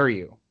 I dare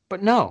you.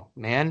 But no,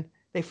 man.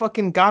 They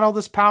fucking got all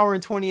this power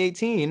in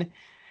 2018.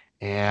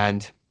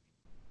 And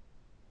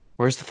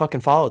where's the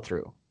fucking follow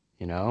through?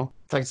 You know,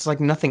 it's like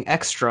nothing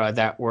extra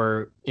that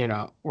we're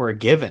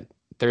given.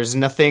 There's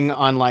nothing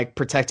on like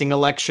protecting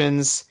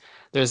elections.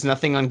 There's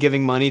nothing on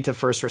giving money to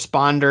first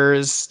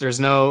responders. There's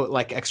no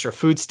like extra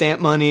food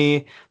stamp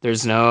money.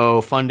 There's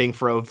no funding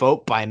for a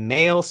vote by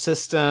mail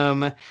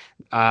system.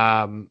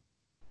 Like,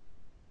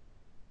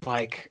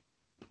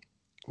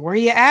 where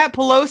you at,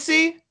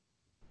 Pelosi?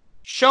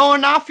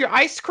 Showing off your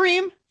ice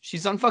cream?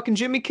 She's on fucking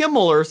Jimmy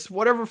Kimmel or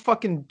whatever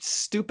fucking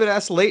stupid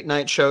ass late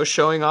night show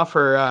showing off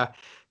her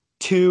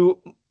 2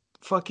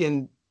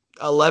 fucking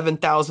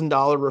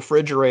 $11,000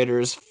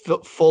 refrigerators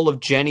full of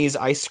Jenny's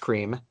ice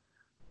cream.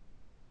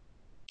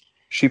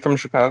 She from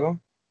Chicago?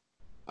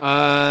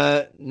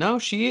 No,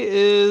 she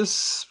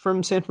is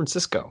from San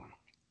Francisco.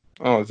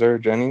 Oh, is there a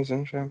Jenny's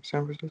in San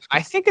Francisco?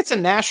 I think it's a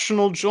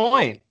national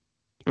joint.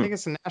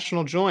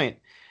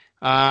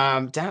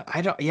 I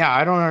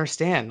don't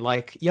understand.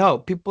 Like, yo,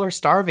 people are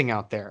starving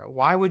out there.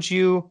 Why would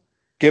you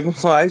give them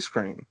some ice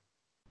cream?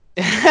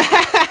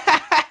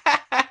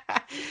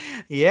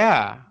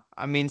 Yeah,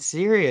 I mean,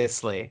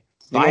 seriously.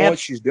 You know what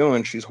she's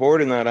doing? She's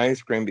hoarding that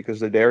ice cream because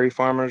the dairy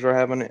farmers are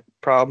having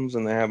problems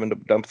and they're having to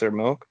dump their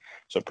milk.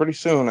 So pretty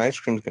soon, ice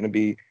cream is going to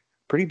be a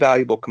pretty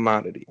valuable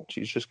commodity.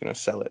 She's just going to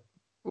sell it.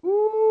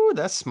 Ooh,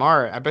 that's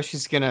smart. I bet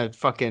she's going to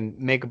fucking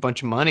make a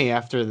bunch of money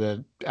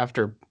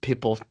after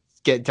people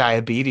get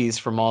diabetes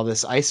from all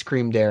this ice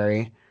cream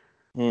dairy.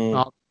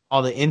 All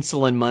the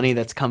insulin money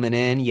that's coming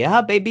in.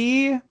 Yeah,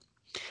 baby.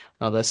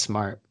 Oh, that's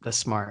smart.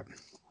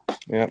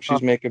 Yeah,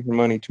 she's making her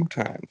money 2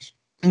 times.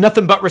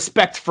 Nothing but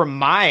respect from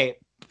my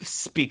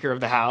Speaker of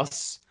the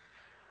House.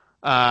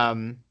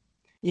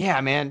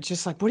 Yeah, man,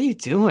 just like, what are you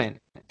doing?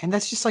 And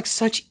that's just like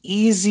such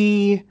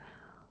easy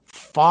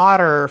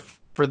fodder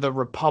for the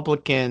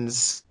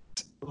Republicans.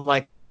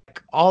 Like,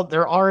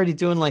 they're already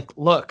doing like,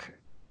 look,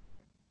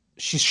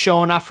 she's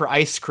showing off her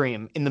ice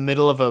cream in the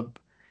middle of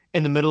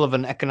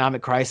an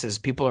economic crisis.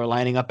 People are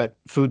lining up at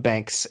food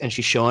banks, and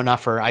she's showing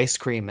off her ice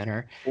cream and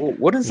her. Well,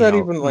 what is that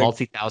even like?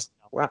 Multi-thousand.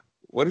 Wow.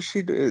 What does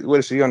she do? What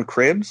is she on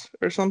Cribs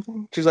or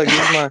something? She's like,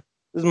 this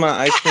is my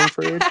ice cream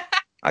fridge.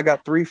 I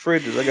got 3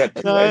 fridges. I got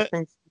 2 ice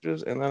cream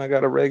fridges, and then I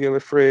got a regular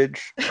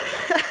fridge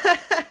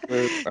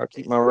where I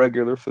keep my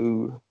regular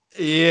food.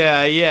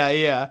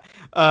 Yeah.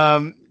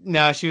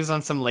 No, she was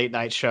on some late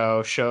night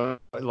show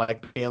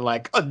like being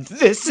like, oh,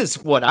 this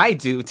is what I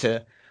do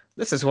to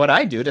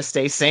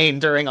stay sane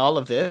during all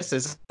of this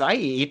is I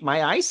eat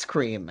my ice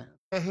cream.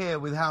 We're here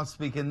with House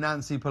Speaker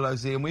Nancy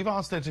Pelosi, and we've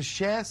asked her to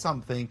share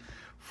something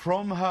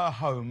from her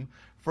home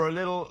for a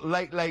little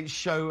late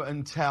show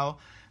and tell.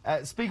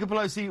 Speaker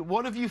Pelosi,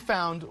 what have you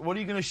found? What are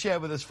you going to share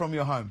with us from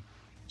your home?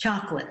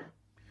 Chocolate.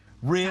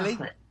 Really?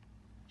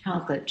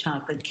 Chocolate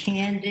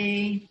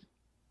candy.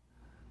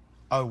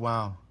 Oh,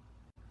 wow.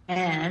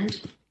 And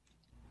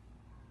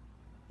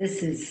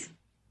this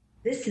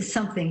is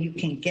something you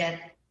can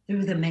get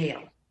through the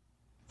mail.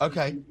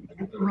 Okay.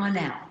 Run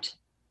out.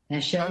 Can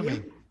I show you?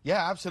 Me.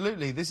 Yeah,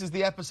 absolutely. This is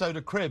the episode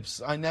of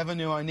Cribs I never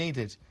knew I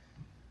needed.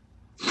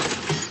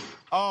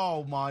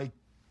 Oh, my.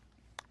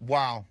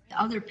 Wow.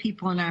 Other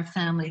people in our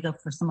family go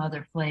for some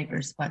other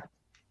flavors, but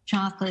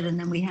chocolate, and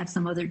then we have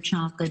some other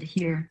chocolate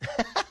here.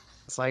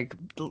 It's like,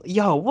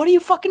 yo, what are you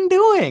fucking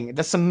doing?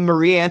 That's some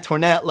Marie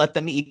Antoinette, let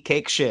them eat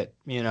cake shit,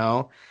 you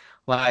know?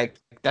 Like,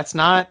 that's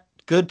not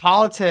good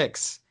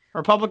politics.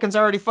 Republicans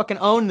already fucking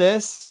own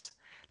this.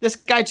 This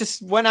guy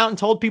just went out and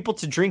told people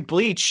to drink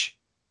bleach,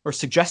 or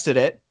suggested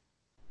it.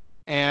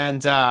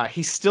 And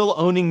he's still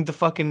owning the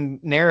fucking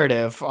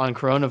narrative on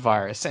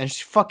coronavirus. And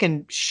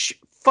fucking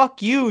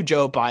fuck you,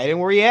 Joe Biden.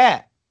 Where you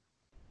at?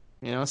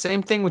 You know,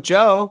 same thing with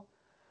Joe.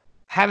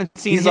 Haven't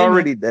seen He's him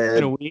already dead.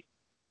 in a week.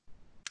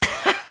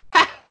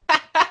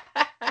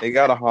 They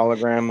got a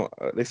hologram.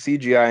 They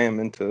CGI him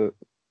into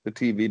the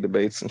TV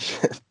debates and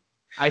shit.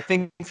 I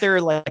think they're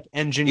like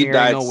engineering he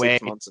died a way.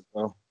 6 months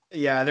ago.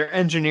 Yeah, they're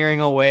engineering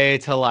a way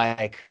to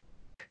like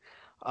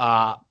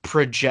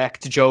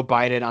project Joe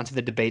Biden onto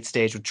the debate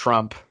stage with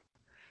Trump,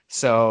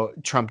 so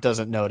Trump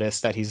doesn't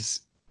notice that he's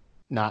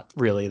not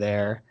really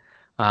there.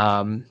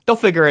 They'll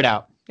figure it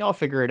out. Y'all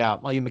figure it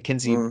out. All you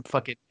McKinsey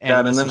fucking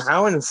God, and then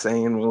how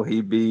insane will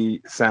he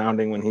be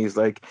sounding when he's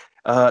like,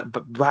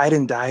 but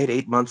Biden died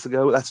 8 months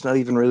ago. That's not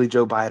even really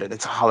Joe Biden.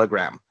 It's a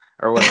hologram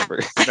or whatever.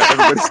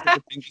 Everybody's going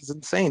to think he's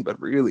insane,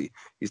 but really,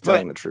 he's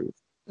telling the truth.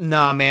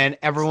 Nah, man.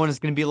 Everyone is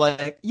going to be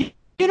like, you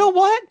know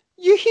what?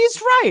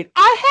 He's right.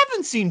 I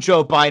haven't seen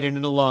Joe Biden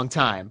in a long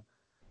time.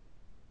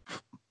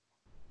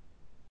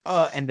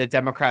 And the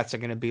Democrats are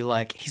going to be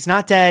like, he's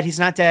not dead.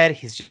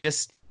 He's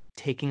just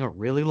taking a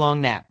really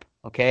long nap.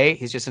 Okay,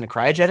 he's just in a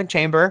cryogenic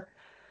chamber.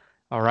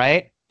 All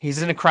right,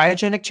 he's in a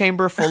cryogenic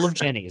chamber full of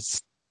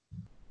Jennies.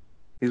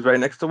 He's right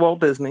next to Walt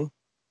Disney.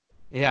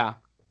 Yeah,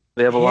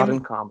 they have a lot in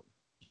common.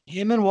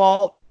 Him and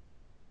Walt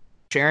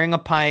sharing a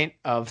pint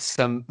of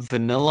some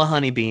vanilla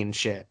honey bean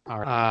shit. All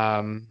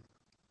right.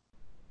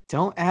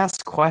 Don't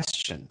ask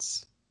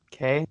questions.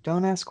 Okay,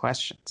 don't ask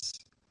questions.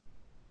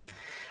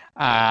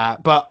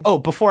 But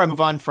before I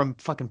move on from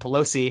fucking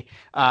Pelosi,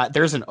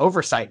 there's an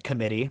oversight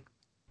committee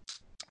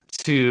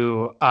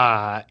to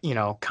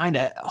kind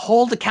of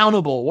hold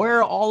accountable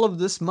where all of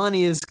this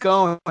money is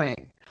going.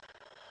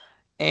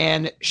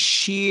 And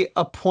she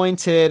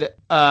appointed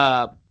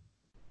a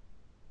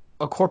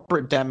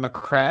corporate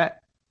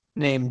Democrat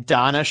named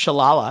Donna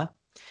Shalala,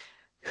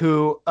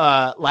 who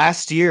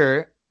last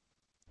year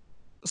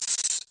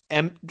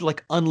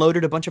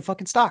unloaded a bunch of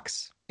fucking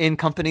stocks in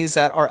companies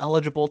that are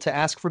eligible to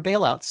ask for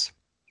bailouts.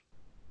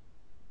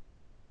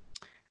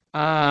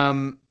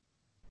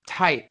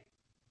 Tight,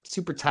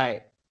 super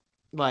tight.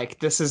 Like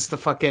this is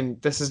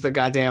the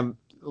goddamn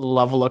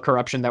level of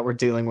corruption that we're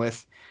dealing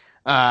with.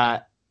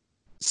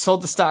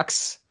 Sold the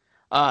stocks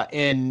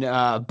in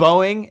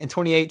Boeing in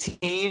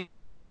 2018,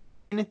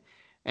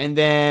 and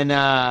then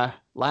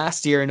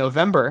last year in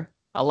November,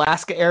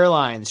 Alaska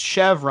Airlines,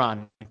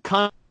 Chevron,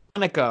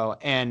 Conoco,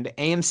 and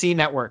AMC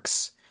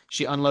Networks.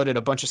 She unloaded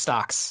a bunch of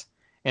stocks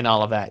and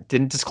all of that.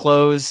 Didn't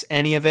disclose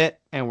any of it,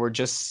 and we're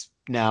just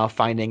now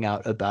finding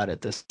out about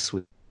it this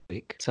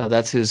week. So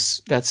that's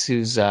who's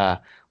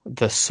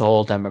the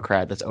sole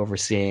Democrat that's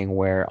overseeing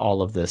where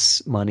all of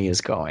this money is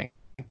going.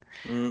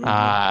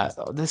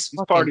 Mm-hmm. These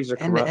parties are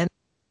corrupt.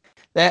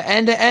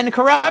 End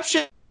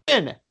corruption.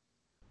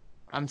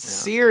 I'm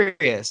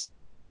serious.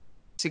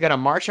 So you got to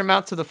march them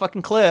out to the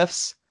fucking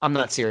cliffs. I'm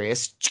not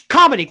serious.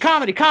 Comedy.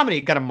 Got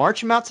to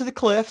march them out to the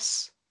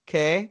cliffs.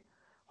 Okay.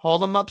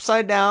 Hold them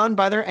upside down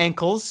by their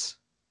ankles.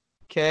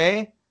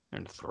 Okay.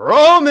 And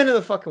throw them into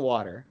the fucking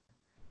water.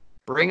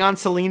 Bring on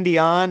Celine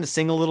Dion to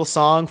sing a little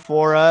song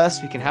for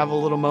us. We can have a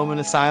little moment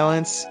of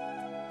silence.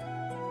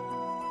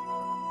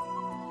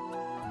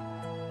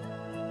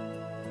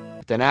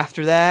 Then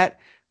after that,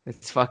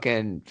 it's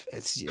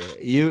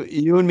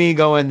you and me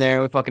go in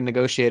there. We fucking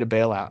negotiate a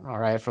bailout. All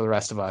right, for the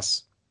rest of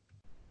us.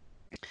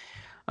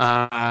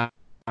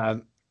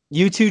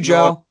 You too,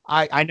 Joe.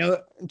 I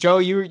know, Joe.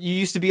 You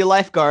used to be a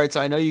lifeguard,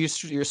 so I know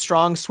you're a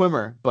strong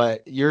swimmer.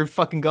 But you're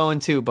fucking going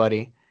too,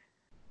 buddy.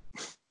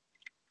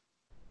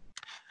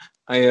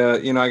 I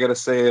gotta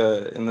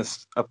say, in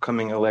this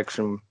upcoming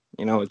election,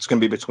 it's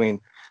gonna be between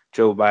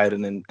Joe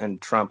Biden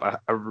and Trump. I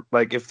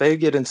like if they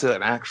get into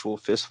an actual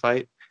fist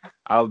fight,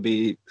 I'll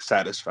be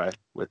satisfied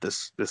with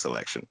this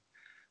election.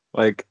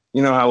 Like,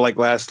 how like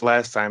last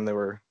time they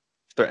were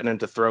threatening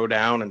to throw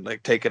down and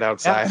like take it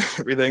outside. Yeah.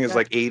 Everything is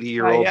like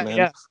 80-year-old men.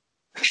 Yeah.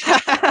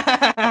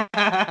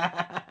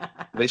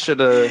 They should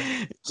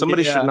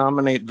somebody should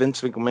nominate Vince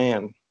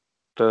McMahon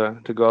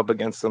to go up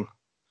against them.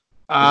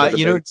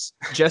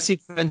 Jesse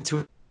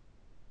Ventura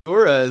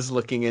is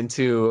looking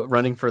into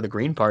running for the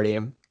Green Party.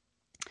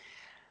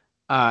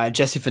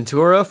 Jesse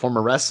Ventura,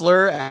 former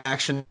wrestler,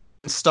 action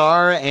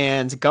star,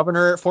 and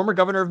former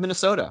governor of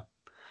Minnesota.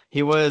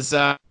 He was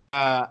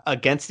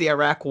against the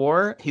Iraq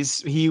War. He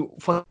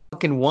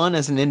fucking won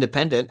as an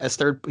independent,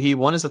 he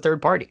won as a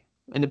third party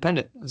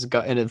independent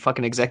in a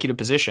fucking executive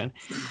position.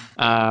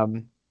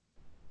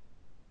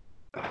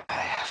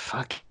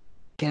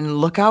 Fucking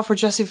look out for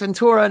Jesse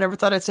Ventura. I never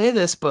thought I'd say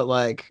this, but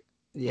like,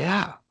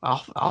 yeah,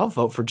 I'll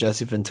vote for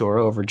Jesse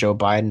Ventura over Joe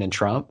Biden and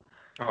Trump.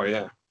 Oh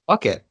yeah,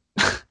 fuck it.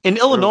 In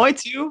Illinois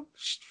too.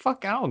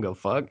 Fuck, I don't go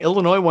fuck.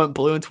 Illinois went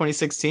blue in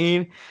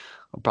 2016.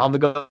 I'll probably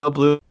go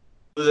blue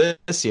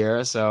this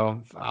year,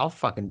 so I'll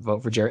fucking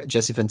vote for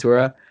Jesse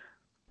Ventura.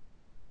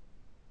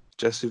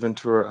 Jesse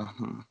Ventura.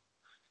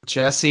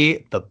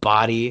 Jesse the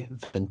Body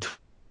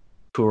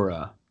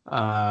Ventura.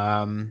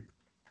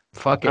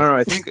 Fuck it. I don't know.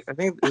 I think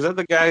is that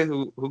the guy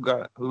who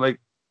like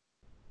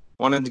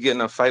wanted to get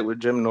in a fight with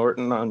Jim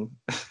Norton on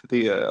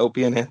the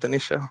Opie and Anthony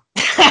show?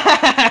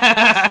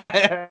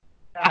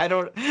 I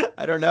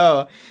don't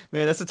know,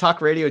 man. That's a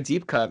talk radio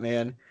deep cut,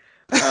 man.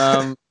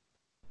 I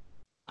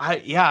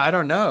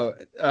don't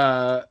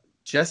know.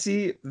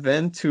 Jesse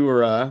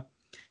Ventura,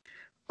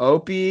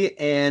 Opie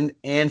and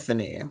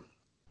Anthony.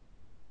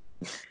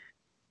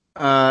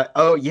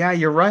 Oh yeah,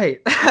 you're right.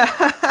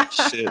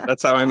 Shit,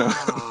 that's how I know.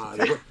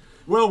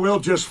 Well, we'll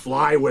just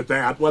fly with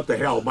that. What the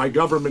hell? My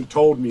government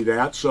told me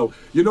that, so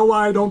you know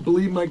why I don't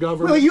believe my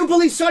government? Well, you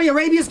believe Saudi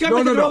Arabia's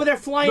government? They're over there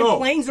flying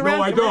planes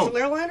around commercial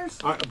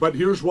airliners? But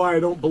here's why I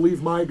don't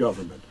believe my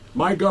government.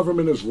 My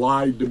government has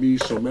lied to me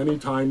so many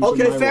times in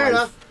my life. Fair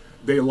enough.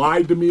 They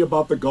lied to me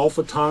about the Gulf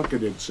of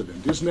Tonkin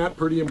incident. Isn't that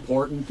pretty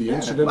important? The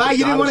incident. Well,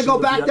 you didn't want to go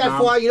back that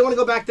far. You don't want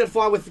to go back that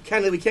far with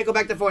Kennedy. We can't go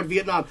back that far in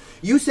Vietnam.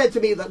 You said to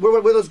me that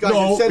we're those guys.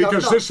 No,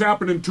 because this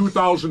happened in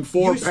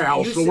 2004,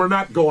 pal. So we're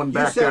not going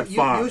back that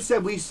far. You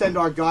said we send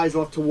our guys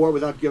off to war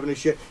without giving a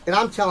shit, and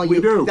I'm telling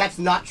you, that's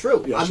not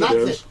true. Yes, I'm not.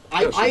 It is.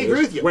 I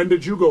agree with you. When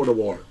did you go to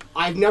war?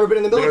 I've never been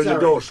in the military. There you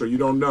go. So you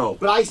don't know.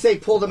 But I say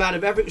pull them out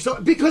of every. So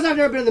because I've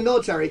never been in the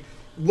military.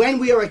 when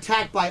we are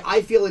attacked by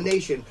I feel a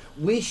nation,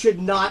 we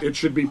should not... It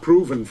should be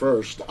proven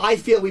first. I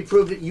feel we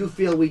proved it, you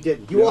feel we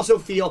didn't. You also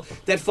feel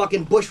that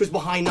fucking Bush was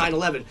behind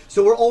 9/11.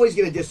 So we're always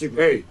going to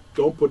disagree. Hey,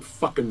 don't put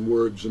fucking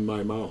words in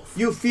my mouth.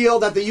 You feel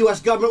that the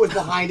U.S. government was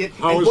behind it,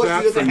 How and is Bush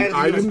that was at the from, head of the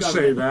I U.S. didn't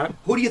government. say that.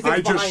 Who do you think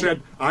I just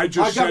Our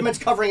said government's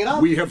covering it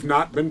up? We have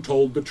not been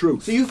told the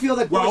truth. So you feel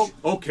that Well, Bush...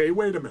 okay,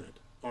 wait a minute.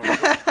 All right.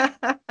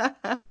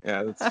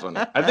 Yeah, that's funny.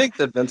 I think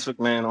that Vince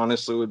McMahon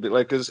honestly would be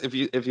like, because if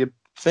you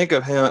think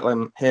of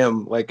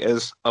him like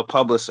as a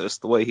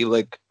publicist, the way he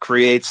like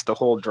creates the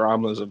whole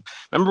dramas of.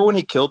 Remember when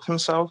he killed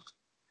himself?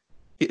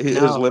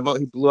 His limo,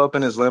 he blew up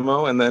in his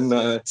limo, and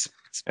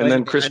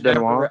then Chris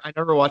Benoit. I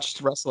never watched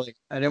wrestling.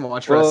 I didn't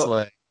watch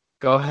wrestling.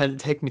 Go ahead and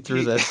take me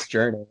through this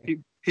journey.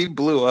 He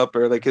blew up,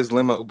 or like his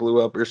limo blew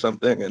up or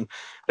something, and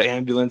the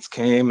ambulance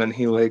came, and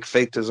he like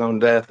faked his own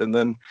death, and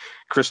then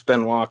Chris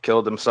Benoit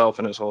killed himself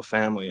and his whole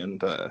family,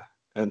 and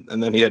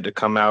then he had to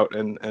come out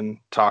and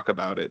talk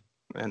about it,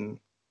 and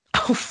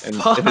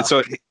so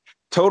it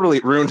totally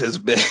ruined his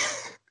bit.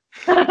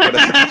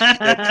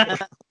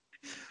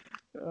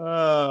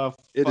 Oh,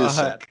 it is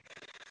sad.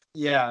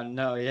 Yeah,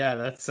 no, yeah,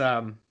 that's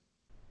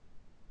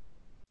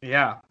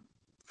yeah,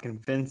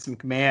 Vince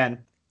McMahon.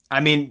 I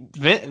mean,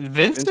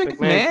 Vince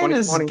McMahon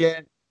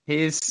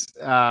is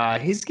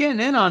he's getting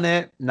in on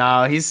it.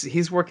 No,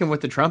 he's working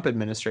with the Trump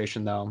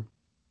administration though.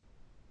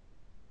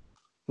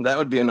 That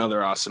would be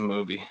another awesome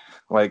movie,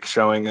 like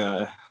showing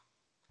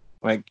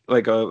like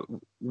a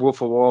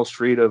Wolf of Wall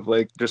Street of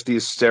like just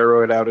these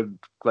steroid outed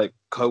like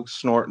coke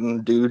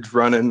snorting dudes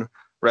running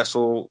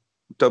wrestle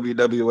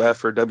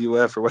WWF or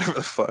WF or whatever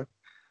the fuck.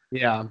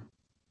 Yeah,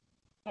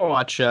 I'll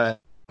watch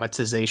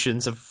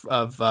dramatizations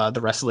of the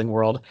wrestling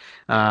world.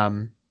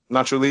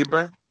 Nacho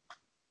Libre?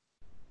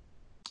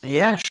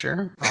 Yeah,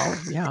 sure.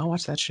 I'll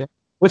watch that shit.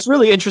 What's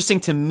really interesting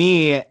to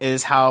me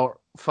is how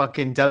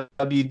fucking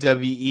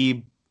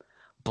WWE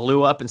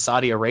blew up in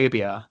Saudi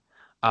Arabia.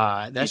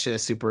 That shit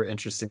is super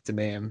interesting to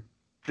me.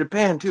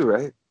 Japan too,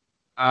 right?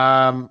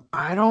 I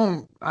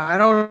don't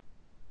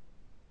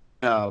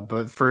know,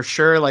 but for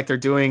sure, like they're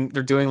doing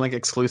like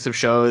exclusive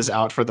shows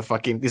out for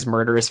these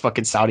murderous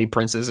fucking Saudi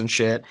princes and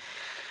shit.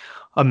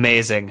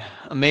 Amazing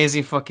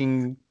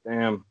fucking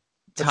damn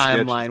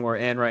timeline we're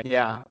in right.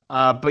 Yeah.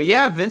 But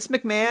yeah, Vince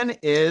McMahon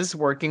is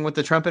working with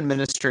the Trump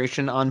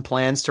administration on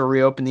plans to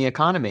reopen the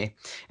economy.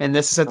 And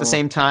this is at the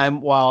same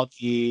time while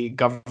the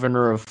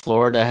governor of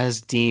Florida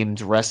has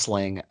deemed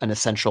wrestling an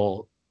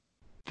essential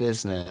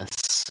business.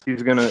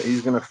 He's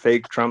gonna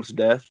fake Trump's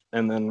death,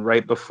 and then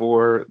right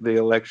before the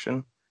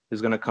election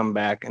he's gonna come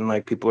back, and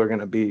like people are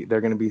gonna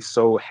be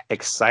so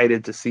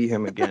excited to see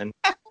him again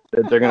that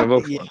they're gonna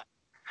vote for him.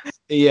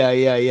 Yeah.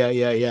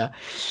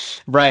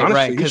 Right, honestly,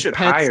 right. He should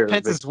hire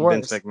Vince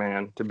Vince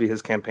McMahon to be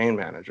his campaign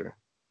manager.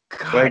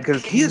 God, like,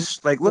 because he's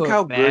like, look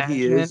how good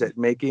he is imagine?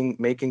 at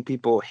making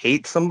people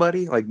hate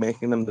somebody, like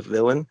making them the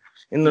villain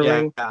in the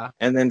ring,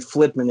 and then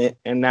flipping it,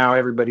 and now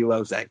everybody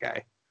loves that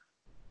guy.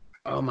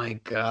 Oh my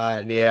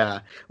God,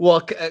 yeah.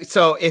 Well,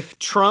 so if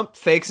Trump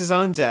fakes his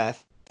own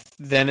death,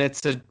 then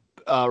it's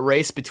a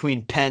race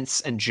between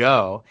Pence and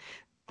Joe.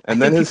 And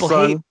then his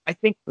son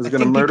is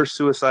going to murder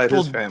suicide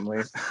his people...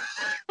 family.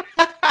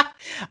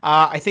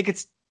 I think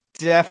it's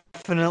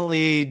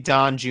definitely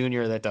Don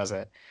Jr. that does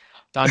it.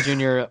 Don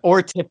Jr.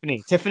 or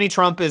Tiffany. Tiffany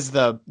Trump is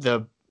the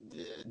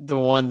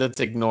one that's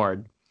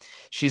ignored.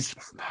 She's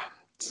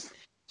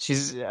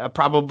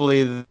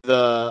probably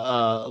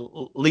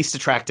the least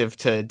attractive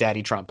to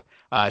Daddy Trump.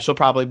 She'll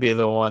probably be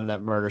the one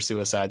that murder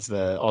suicides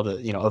all the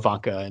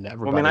Ivanka and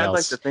everybody else. I'd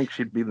like to think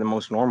she'd be the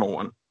most normal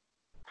one.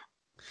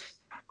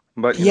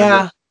 But you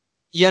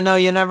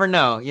never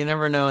know. You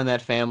never know in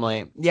that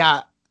family.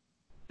 Yeah.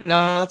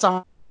 No, that's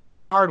a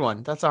hard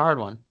one.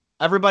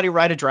 Everybody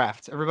write a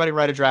draft. Everybody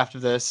write a draft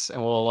of this,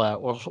 and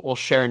we'll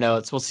share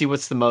notes. We'll see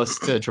what's the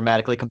most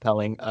dramatically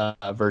compelling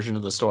version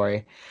of the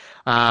story.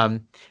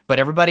 But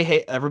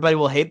everybody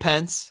will hate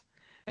Pence,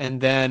 and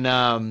then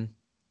and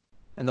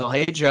they'll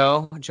hate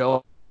Joe.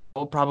 Joe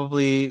will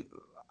probably,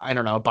 I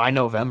don't know, by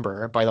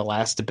November, by the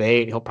last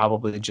debate, he'll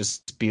probably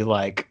just be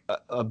like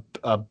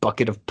a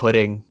bucket of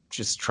pudding,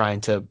 just trying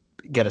to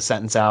get a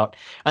sentence out.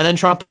 And then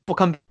Trump will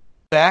come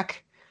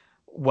back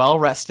well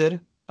rested,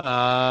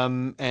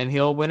 and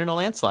he'll win in a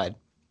landslide.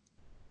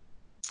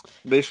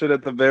 They should,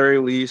 at the very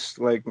least,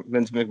 like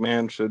Vince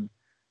McMahon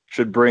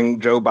should bring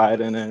Joe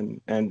Biden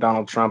and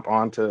Donald Trump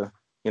onto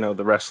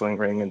the wrestling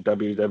ring in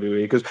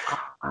WWE, because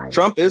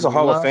Trump is a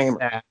Hall of Famer,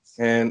 that.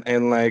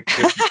 and like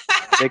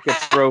they could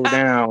throw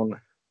down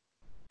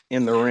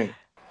in the ring.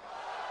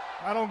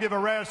 I don't give a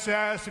rat's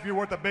ass if you're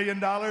worth $1 billion,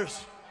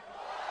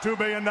 $2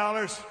 billion,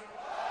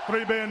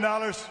 $3 billion,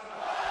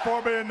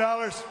 $4 billion,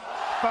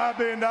 $5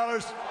 billion,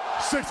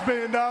 $6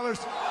 billion,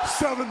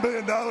 $7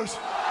 billion,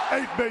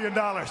 $8 billion.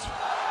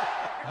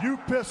 You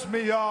piss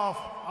me off,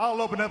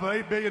 I'll open up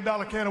an $8 billion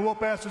can of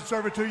whoop ass and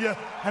serve it to you,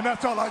 and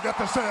that's all I got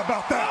to say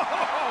about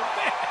that.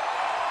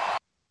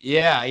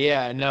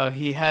 Yeah, no,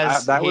 he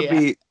has. That would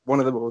be one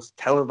of the most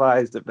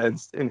televised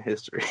events in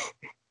history.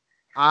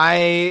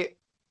 I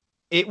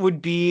it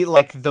would be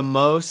like the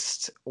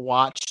most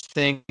watched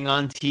thing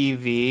on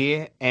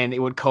TV, and it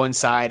would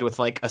coincide with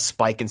like a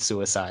spike in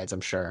suicides, I'm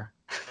sure.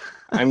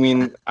 I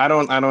mean, I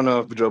don't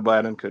know if Joe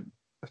Biden could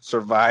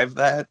survive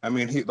that. I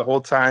mean, the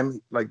whole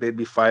time, like, they'd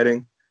be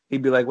fighting.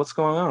 He'd be like, "What's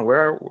going on?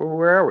 Where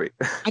are we?"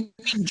 I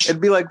mean,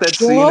 it'd be like that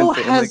scene in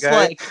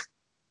Family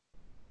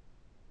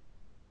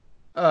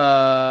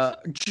Guy.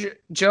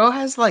 Joe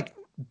has like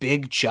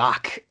big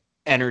jock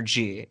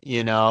energy,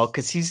 you know,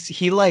 because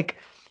he like,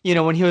 you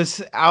know, when he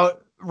was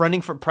out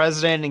running for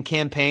president and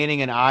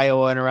campaigning in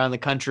Iowa and around the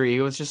country, he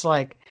was just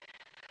like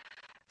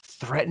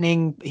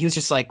threatening. He was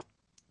just like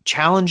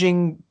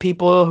challenging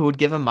people who would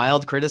give him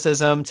mild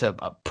criticism to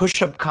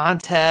push-up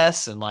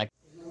contests and like.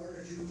 In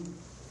order to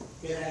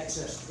get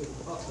access to the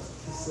public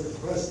for the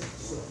president,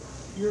 so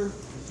you're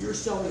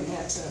selling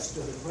access to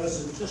the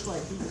president just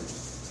like he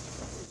is.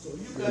 So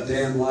You're a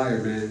damn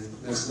liar, man.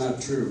 That's not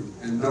true.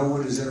 And no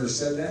one has ever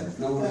said that?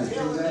 No one has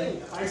proved that?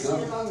 I see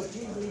it on the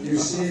TV. You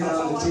see it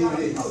on the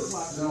TV.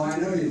 No, I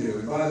know you do.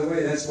 And by the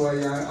way, that's why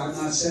I'm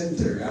not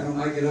sedentary.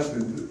 I get up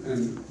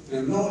and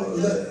no,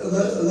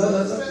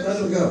 let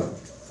him go.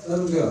 Let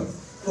him go.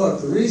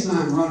 Look, the reason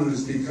I'm running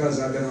is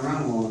because I've been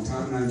around a long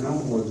time and I know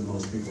more than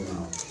most people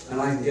know.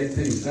 And I can get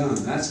things done.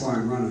 That's why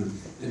I'm running.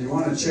 And you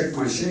want to check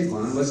my shape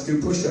on it, let's do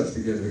push-ups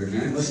together here,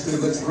 man.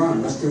 Let's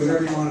run. Let's do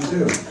whatever you want to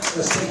do.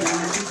 Let's take it.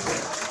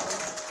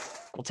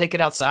 We'll take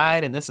it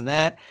outside and this and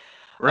that.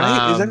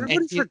 Right? Is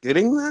everybody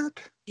forgetting that?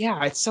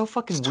 Yeah, it's so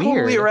fucking it's weird.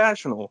 Totally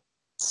irrational.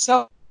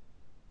 So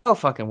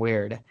fucking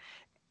weird.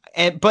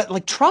 But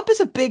like Trump is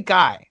a big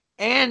guy.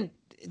 And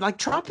like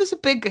Trump is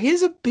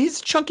he's a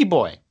chunky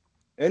boy.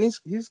 And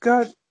he's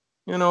got,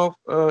 you know,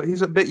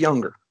 he's a bit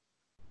younger.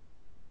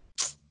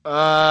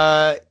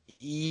 Yeah,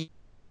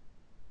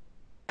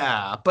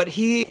 but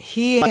he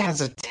has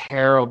a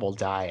terrible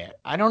diet.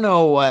 I don't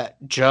know what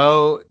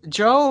Joe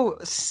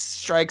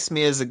strikes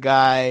me as a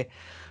guy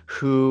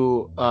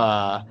who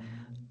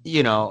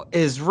you know,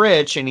 is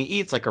rich and he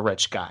eats like a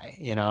rich guy,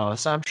 you know.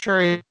 So I'm sure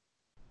he's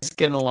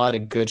getting a lot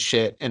of good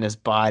shit in his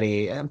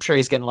body. I'm sure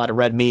he's getting a lot of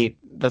red meat.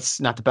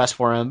 That's not the best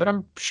for him, but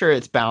I'm sure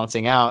it's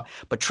balancing out.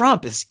 But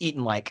Trump is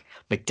eating like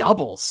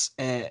McDoubles,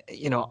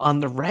 you know,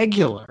 on the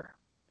regular,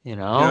 you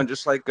know. You know,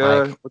 just like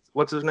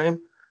what's his name?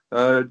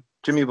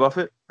 Jimmy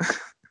Buffett.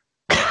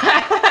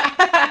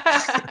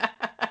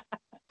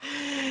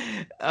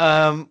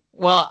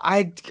 Well,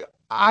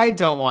 I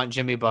don't want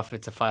Jimmy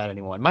Buffett to fight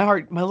anyone.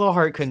 My little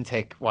heart couldn't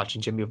take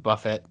watching Jimmy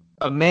Buffett,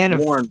 a man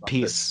of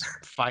peace,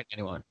 fight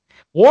anyone.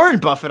 Warren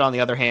Buffett, on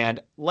the other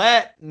hand,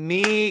 let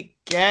me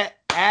get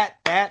at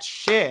that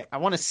shit. I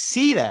want to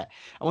see that.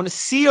 I want to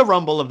see a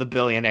rumble of the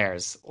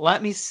billionaires.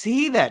 Let me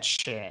see that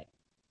shit.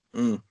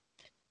 Mm.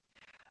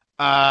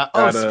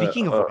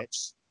 Speaking of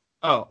which,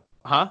 huh?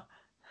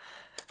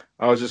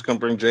 I was just gonna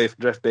bring Jeff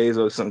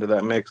Bezos into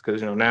that mix because,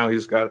 you know, now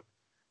he's got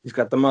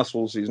the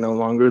muscles. He's no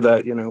longer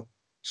that, you know,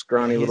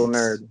 scrawny little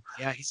nerd.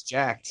 Yeah, he's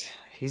jacked.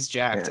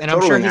 Yeah, and totally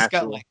I'm sure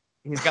natural.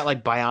 he's got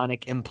like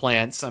bionic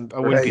implants. I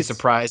wouldn't be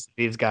surprised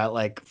if he's got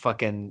like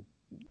fucking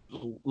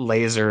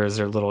lasers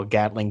or little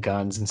Gatling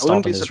guns installed. I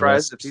wouldn't be in his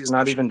surprised wrists. if he's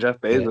not even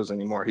Jeff Bezos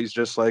anymore. He's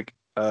just like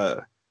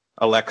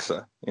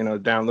Alexa, you know,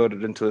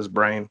 downloaded into his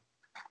brain.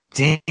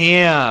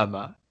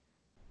 Damn.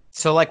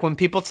 So like when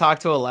people talk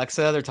to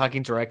Alexa, they're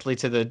talking directly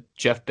to the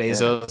Jeff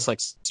Bezos like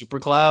super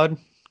cloud.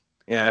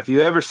 Yeah, if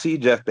you ever see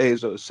Jeff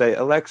Bezos, say,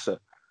 Alexa,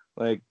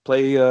 like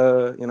play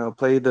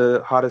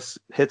the hottest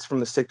hits from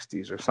the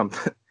 60s or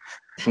something.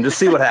 And just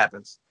see what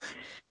happens.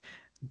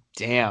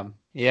 Damn.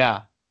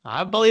 Yeah.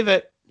 I believe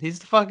it. He's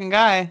the fucking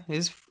guy.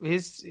 He's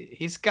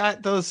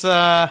got those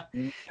How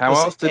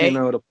else did he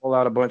know to pull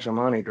out a bunch of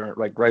money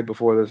right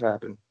before this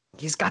happened?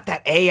 He's got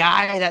that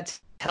AI that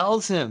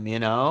tells him, you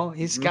know.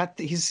 He's got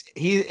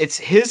it's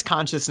his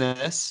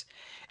consciousness.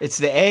 It's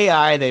the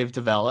AI they've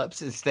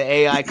developed. It's the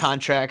AI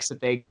contracts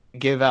that they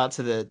give out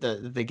to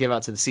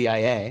the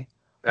CIA.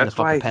 That's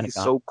why he's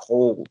so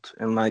cold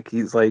and like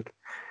he's like,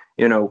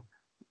 you know,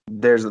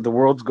 the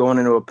world's going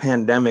into a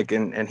pandemic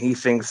and he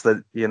thinks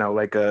that, you know,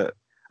 like a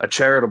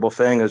charitable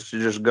thing is to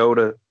just go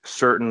to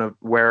certain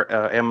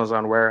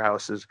Amazon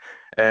warehouses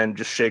and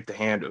just shake the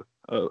hand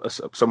of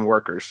some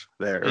workers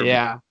there.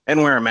 Yeah.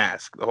 And wear a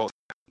mask the whole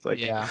time. It's like,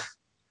 yeah.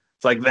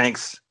 It's like,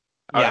 thanks.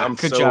 Yeah,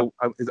 good job.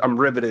 I'm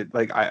riveted.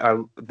 Like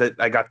that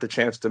I got the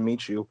chance to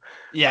meet you.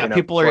 Yeah, you know,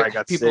 people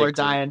are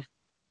dying,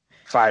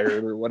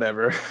 fired or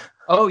whatever.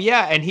 Oh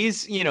yeah, and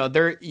he's, you know,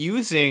 they're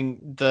using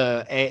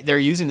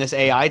this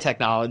AI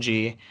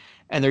technology,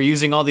 and they're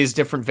using all these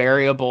different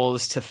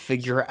variables to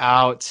figure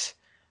out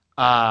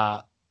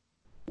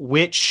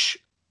which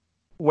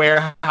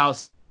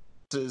warehouses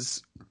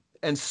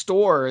and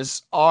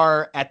stores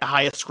are at the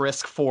highest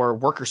risk for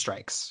worker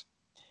strikes.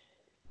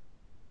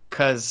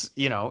 Because,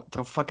 you know,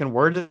 the fucking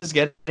word is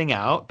getting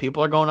out.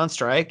 People are going on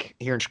strike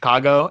here in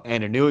Chicago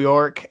and in New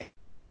York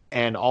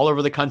and all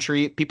over the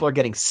country. People are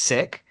getting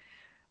sick.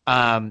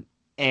 And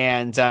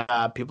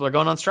people are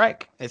going on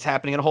strike. It's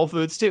happening at Whole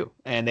Foods too.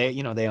 And they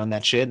own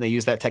that shit and they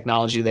use that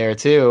technology there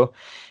too.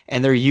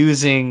 And they're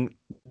using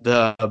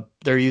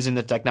they're using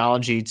the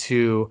technology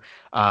to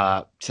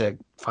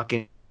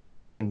fucking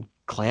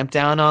clamp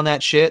down on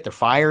that shit. They're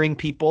firing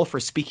people for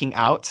speaking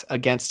out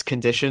against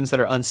conditions that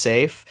are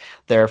unsafe.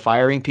 They're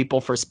firing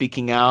people for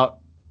speaking out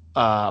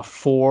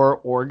for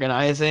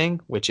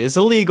organizing, which is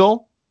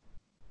illegal.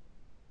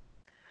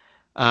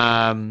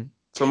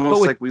 It's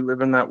almost like we live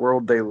in that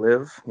world they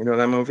live. You know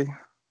that movie?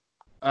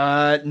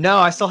 No,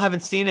 I still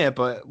haven't seen it,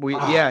 but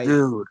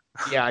dude.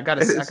 Yeah, I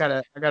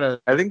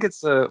gotta. I think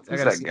it's who's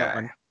that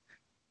guy?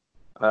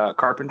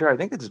 Carpenter. I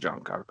think it's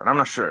John Carpenter. I'm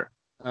not sure.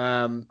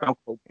 Don't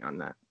quote me on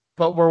that.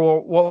 But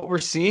what we're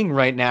seeing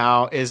right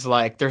now is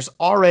like there's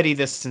already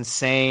this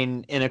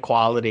insane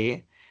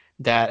inequality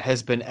that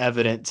has been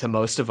evident to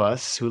most of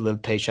us who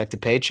live paycheck to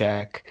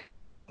paycheck.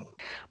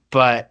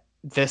 But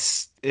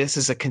this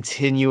is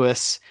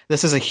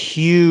a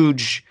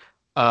huge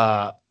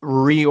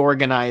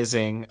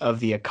reorganizing of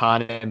the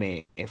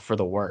economy for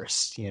the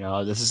worst. You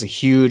know, this is a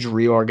huge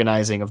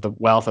reorganizing of the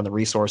wealth and the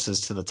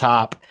resources to the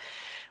top.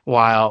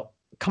 While,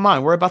 come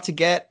on, we're about to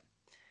get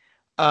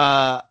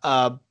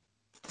a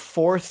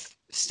fourth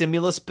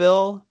stimulus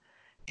bill,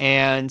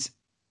 and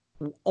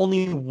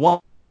only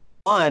one,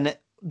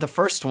 the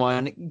first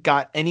one,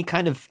 got any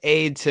kind of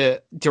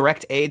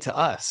direct aid to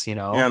us. You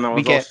know, yeah, and that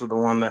was also the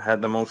one that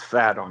had the most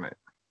fat on it.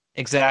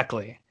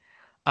 Exactly.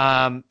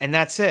 And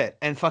that's it.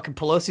 And fucking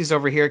Pelosi's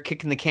over here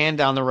kicking the can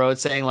down the road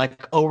saying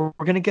like, oh,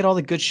 we're going to get all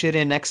the good shit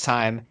in next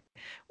time.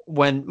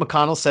 When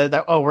McConnell said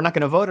that, oh, we're not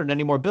going to vote on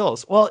any more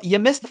bills. Well, you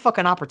missed the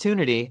fucking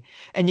opportunity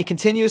and you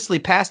continuously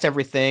passed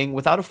everything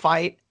without a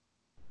fight.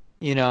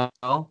 You know,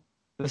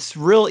 it's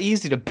real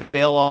easy to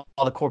bail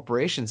all the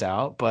corporations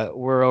out, but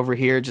we're over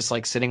here just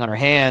like sitting on our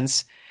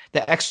hands.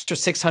 The extra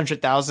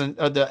 600,000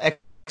 or the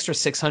extra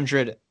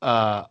 600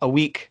 a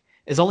week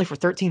is only for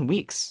 13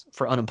 weeks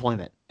for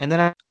unemployment. And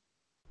then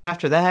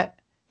after that,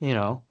 you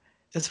know,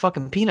 it's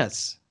fucking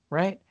peanuts,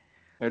 right?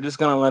 They're just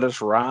gonna let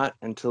us rot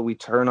until we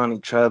turn on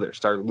each other,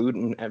 start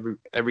looting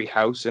every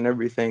house and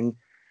everything,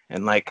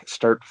 and like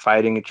start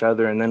fighting each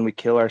other, and then we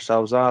kill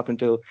ourselves off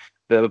until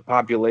the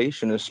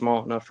population is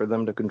small enough for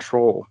them to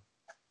control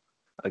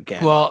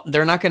again. Well,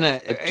 they're not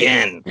gonna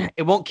again.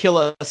 It won't kill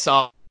us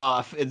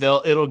off.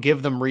 It'll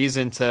give them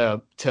reason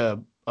to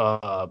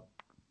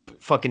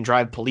fucking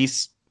drive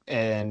police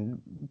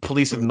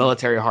with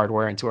military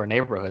hardware into our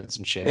neighborhoods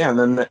and shit. Yeah,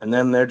 and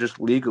then they're just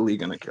legally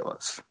gonna kill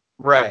us.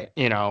 Right.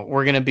 You know,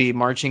 we're going to be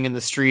marching in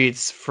the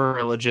streets for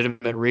a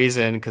legitimate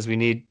reason because we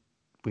need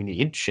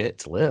shit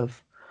to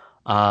live.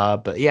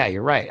 But yeah,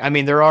 you're right. I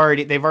mean, they've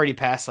already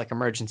passed like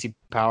emergency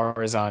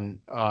powers on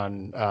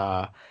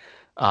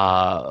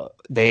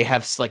they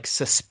have like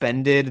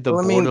suspended the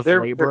Board of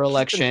Labor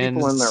elections.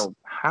 People in their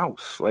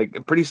house, like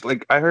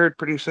I heard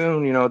pretty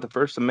soon, you know, at the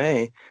 1st of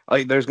May,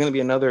 like there's going to be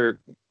another,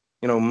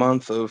 you know,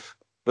 month of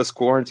this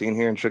quarantine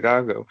here in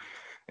Chicago,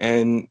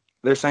 and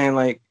they're saying,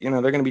 like, you know,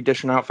 they're going to be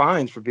dishing out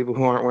fines for people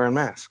who aren't wearing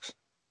masks,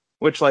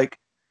 which, like,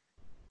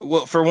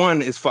 well, for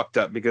one, is fucked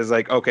up because,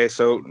 like, okay,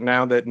 so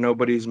now that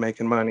nobody's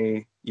making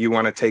money, you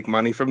want to take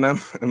money from them,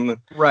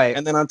 right?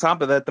 And then on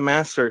top of that, the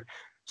masks are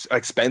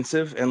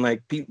expensive, and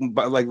like people,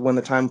 but like when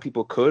the time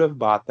people could have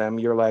bought them,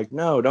 you're like,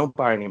 no, don't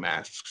buy any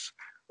masks,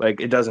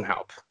 like it doesn't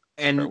help.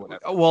 And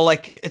well,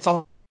 like it's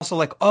also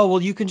like, oh,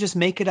 well, you can just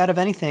make it out of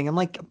anything. I'm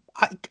like,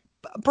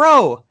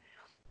 bro.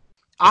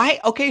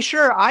 Okay,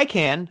 sure, I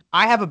can.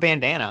 I have a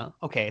bandana.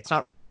 Okay, it's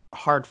not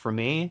hard for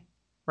me,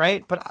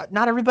 right? But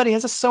not everybody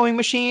has a sewing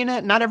machine.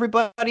 Not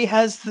everybody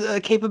has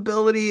the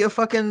capability of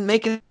fucking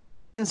making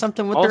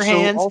something with their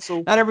hands.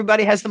 Not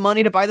everybody has the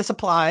money to buy the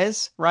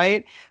supplies,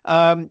 right?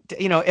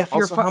 You know, if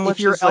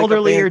you're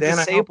elderly or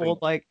disabled,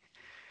 like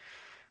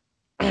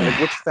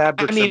which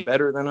fabrics are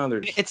better than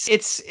others?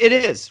 It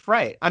is,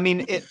 right. I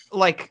mean,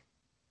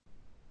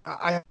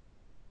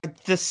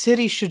 the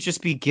city should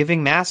just be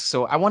giving masks.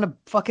 So I want a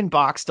fucking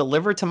box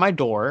delivered to my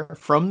door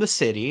from the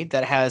city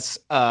that has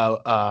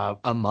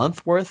a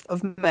month's worth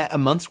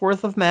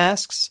of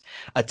masks,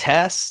 a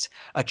test,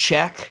 a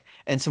check,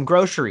 and some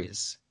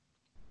groceries.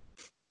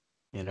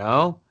 You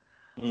know,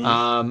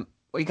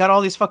 we got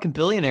all these fucking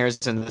billionaires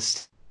in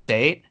this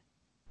state.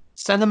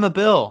 Send them a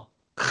bill.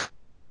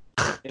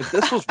 If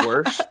this was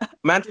worse,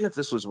 imagine if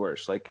this was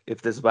worse. Like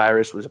if this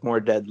virus was more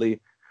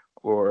deadly,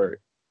 or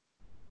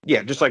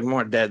yeah, just like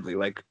more deadly.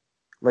 Like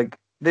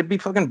they'd be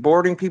fucking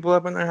boarding people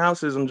up in their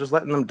houses and just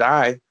letting them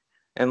die.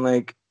 And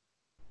like,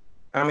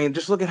 I mean,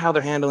 just look at how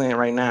they're handling it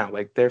right now.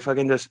 Like they're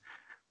fucking just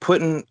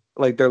putting,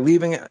 like they're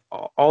leaving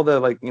all the,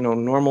 like, you know,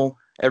 normal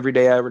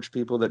everyday average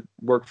people that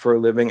work for a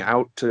living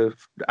out to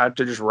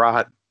just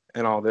rot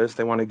and all this.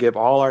 They want to give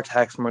all our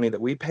tax money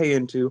that we pay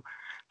into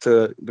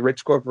to the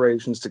rich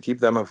corporations to keep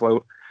them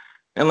afloat.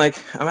 And like,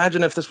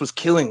 imagine if this was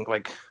killing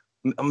like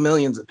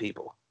millions of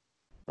people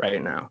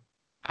right now.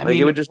 I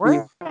mean, it would just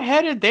we're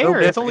headed there.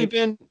 It's only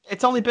been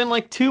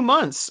like 2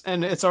 months,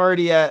 and it's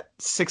already at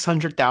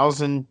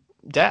 600,000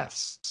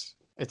 deaths.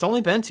 It's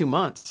only been 2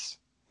 months.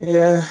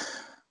 Yeah,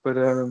 but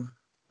I don't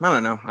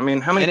know. I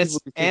mean, how many people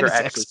do you think are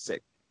actually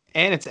sick?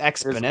 And it's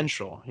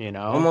exponential. You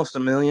know, almost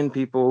 1 million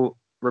people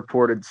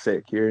reported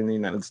sick here in the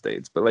United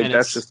States, but like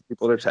that's just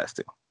people they're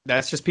testing.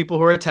 That's just people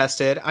who are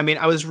tested. I mean,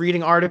 I was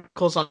reading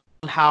articles on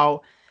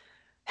how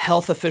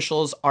health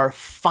officials are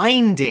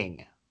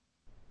finding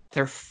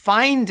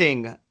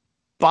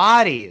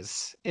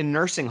bodies in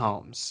nursing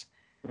homes.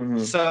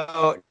 Mm-hmm.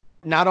 So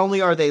not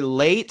only are they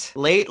late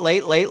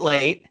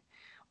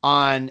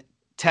on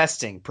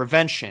testing,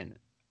 prevention,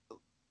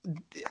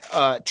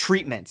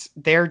 treatments,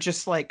 they're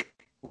just like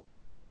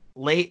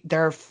late.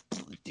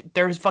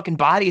 There's fucking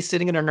bodies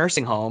sitting in a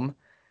nursing home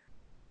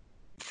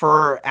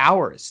for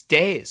hours,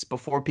 days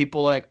before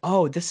people are like,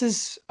 oh, this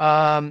is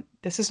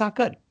not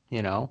good,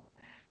 you know.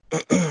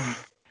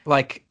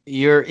 Like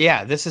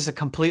this is a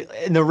complete,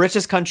 in the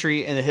richest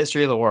country in the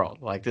history of the world.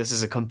 Like this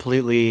is a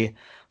completely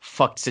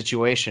fucked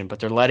situation, but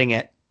they're letting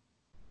it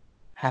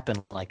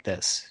happen like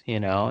this, you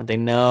know. They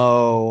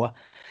know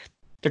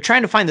they're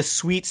trying to find the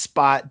sweet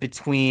spot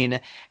between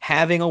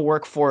having a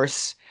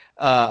workforce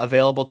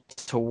available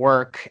to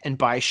work and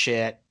buy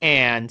shit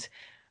and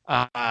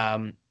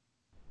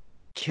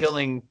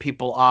killing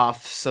people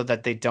off so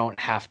that they don't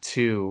have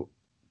to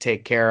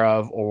take care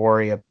of or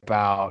worry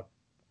about.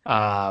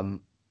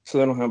 So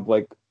they don't have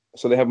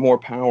so they have more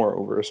power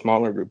over a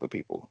smaller group of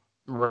people.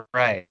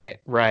 Right.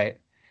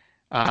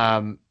 I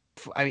mean,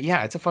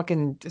 yeah,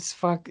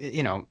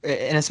 you know,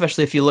 and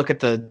especially if you look at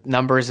the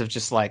numbers of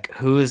just like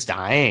who is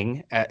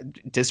dying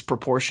at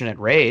disproportionate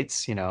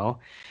rates, you know,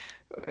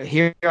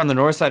 here on the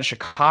north side of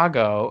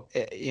Chicago,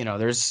 you know,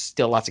 there's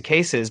still lots of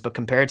cases, but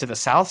compared to the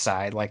south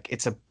side, like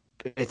it's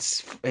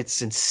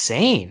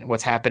insane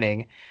what's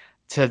happening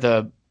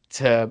to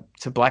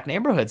black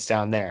neighborhoods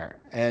down there.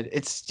 And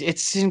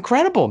it's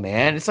incredible,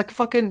 man. It's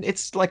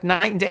like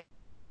night and day.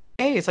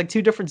 It's like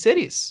two different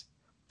cities.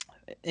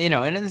 You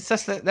know, and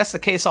that's the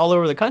case all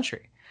over the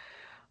country.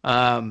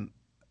 You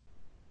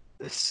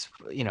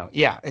know,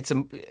 yeah, it's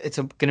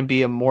going to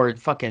be a more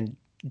fucking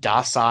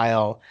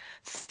docile,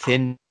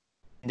 thinned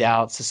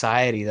out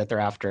society that they're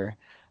after.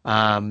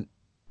 But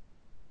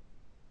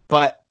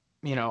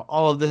you know,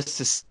 all of this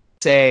to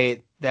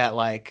say that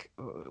like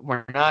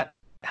we're not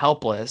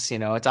helpless. You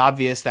know, it's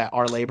obvious that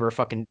our labor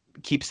fucking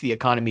keeps the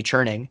economy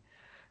churning,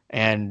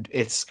 and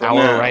it's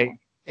our right.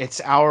 It's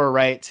our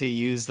right to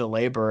use the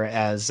labor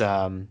as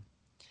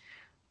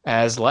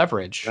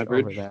leverage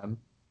over them.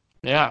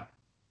 Yeah.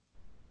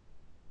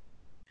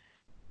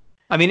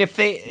 I mean, if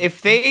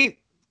they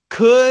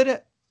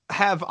could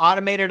have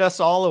automated us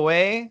all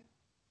away,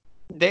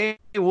 they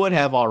would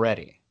have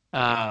already.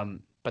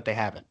 But they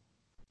haven't.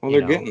 Well,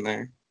 they're getting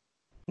there.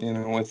 You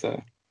know, with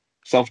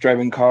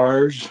self-driving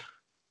cars.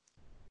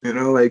 You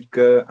know, like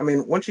I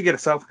mean, once you get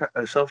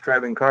a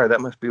self-driving car,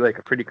 that must be like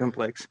a pretty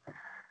complex,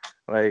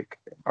 like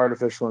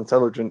artificial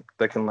intelligence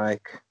that can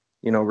like,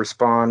 you know,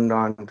 respond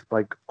on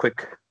like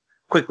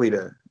quickly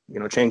to, you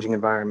know, changing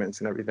environments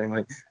and everything.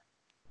 Like,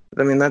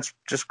 I mean, that's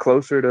just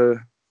closer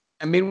to.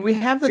 I mean, we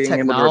have the being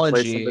technology. Able to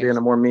replace somebody in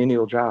a more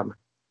menial job.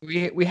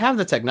 We have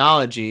the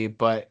technology,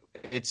 but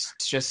it's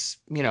just,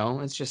 you know,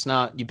 it's just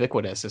not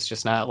ubiquitous. It's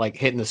just not like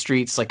hitting the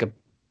streets like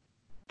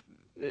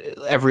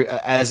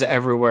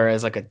everywhere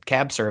as like a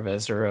cab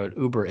service or an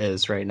Uber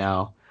is right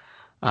now.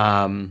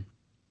 You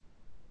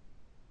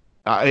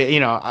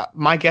know,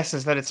 my guess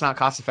is that it's not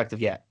cost effective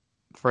yet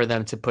for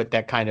them to put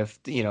that kind of,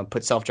 you know,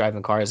 put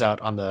self-driving cars out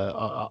on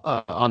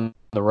the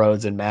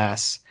roads en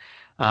masse.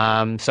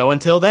 So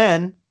until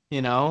then,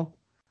 you know,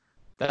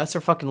 that's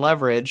their fucking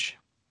leverage.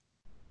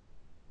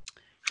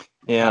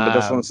 Yeah, but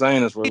that's what I'm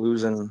saying is we're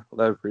losing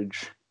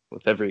leverage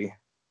with every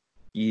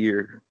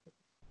year,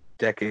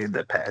 decade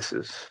that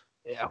passes.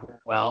 Yeah,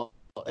 well,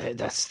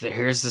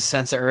 here's the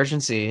sense of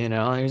urgency, you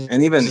know.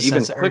 And even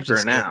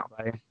quicker now.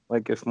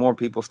 Like if more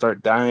people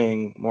start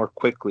dying more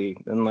quickly,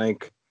 then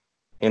like,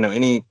 you know,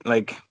 any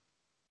like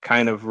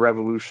kind of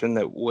revolution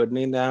that would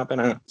need to happen.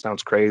 I know it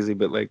sounds crazy,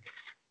 but like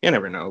you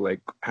never know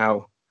like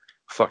how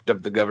fucked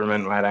up the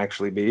government might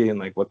actually be and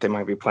like what they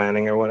might be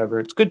planning or whatever.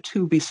 It's good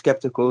to be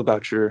skeptical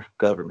about your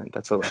government.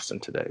 That's a lesson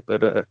today.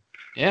 But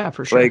yeah,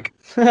 for sure.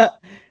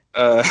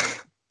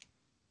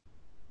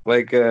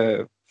 Like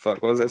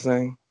fuck, what was I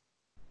saying?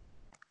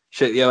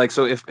 Shit, yeah, like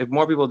so if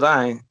more people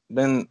die,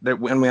 then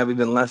when we have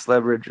even less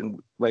leverage and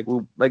we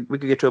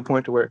could get to a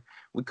point to where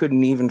we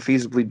couldn't even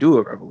feasibly do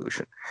a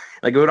revolution.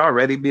 Like it would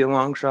already be a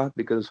long shot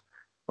because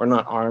we're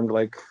not armed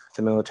like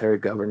the military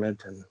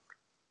government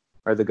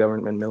or the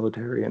government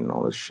military and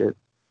all this shit.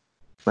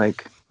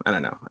 Like, I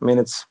don't know. I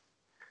mean,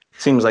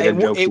 seems like a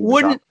joke. It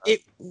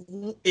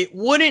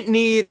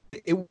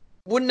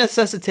wouldn't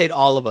necessitate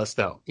all of us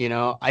though. You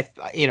know,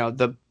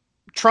 the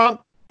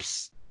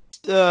Trump's,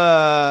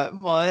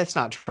 well, it's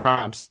not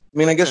Trump's. I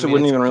mean, I guess it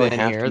wouldn't even really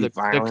have to be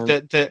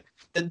violent.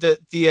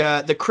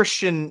 The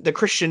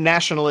Christian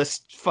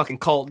nationalist fucking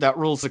cult that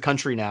rules the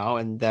country now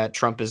and that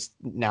Trump is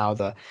now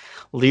the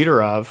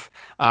leader of,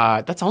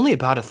 that's only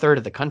about a third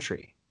of the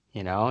country.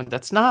 You know,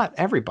 that's not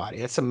everybody.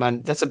 It's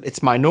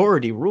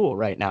minority rule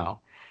right now.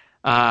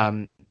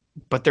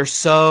 But they're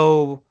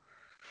so,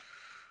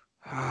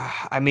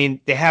 I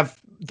mean, they have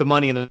the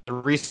money and the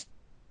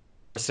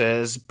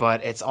resources,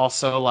 but it's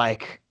also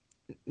like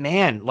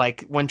man,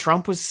 like when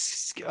Trump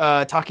was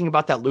talking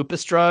about that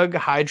lupus drug,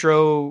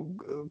 hydro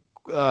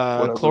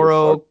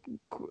chloro,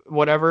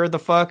 whatever the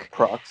fuck.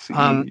 Proxy.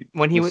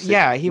 When he was,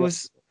 he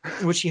was,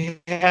 which he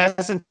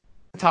hasn't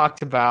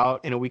talked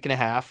about in a week and a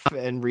half,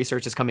 and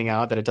research is coming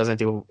out that it doesn't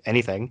do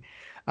anything.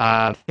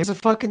 There's a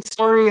fucking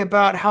story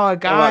about how a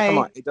guy come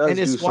on. It does and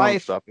his do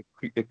wife. Some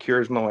stuff. It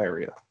cures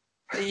malaria.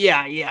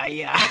 Yeah.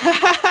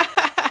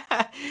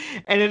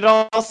 And it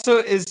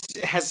also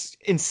has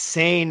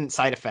insane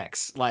side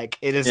effects. Like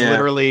it is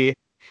literally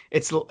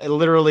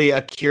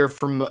a cure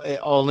from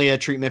only a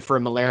treatment for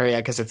malaria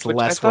because it's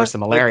less worse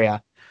than malaria.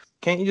 Like,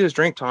 can't you just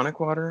drink tonic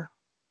water?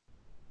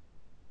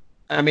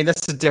 I mean,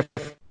 that's a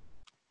different.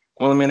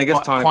 Well, I mean, I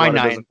guess tonic water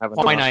doesn't have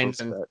quinine.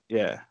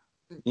 Yeah.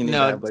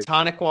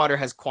 Tonic water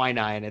has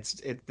quinine.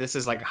 This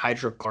is like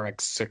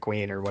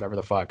hydrochloroquine or whatever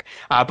the fuck.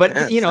 But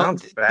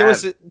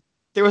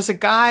there was a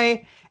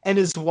guy and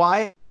his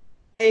wife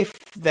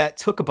that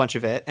took a bunch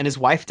of it, and his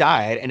wife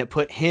died, and it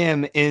put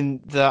him in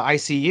the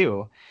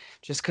ICU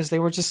just because they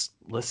were just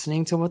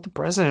listening to what the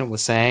president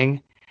was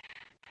saying.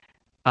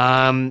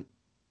 And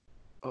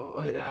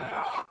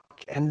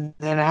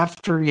then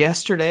after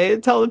yesterday,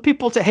 telling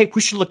people hey, we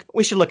should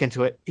look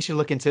into it. You should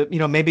look into it.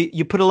 Maybe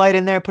you put a light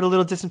in there, put a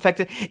little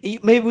disinfectant.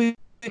 Maybe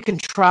we can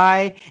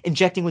try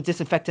injecting with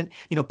disinfectant.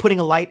 Putting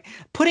a light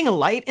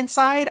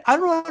inside. I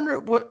don't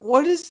know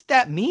what does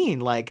that mean.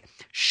 Like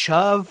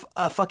shove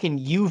a fucking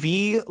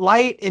UV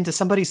light into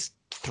somebody's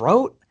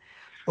throat,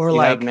 or you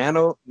like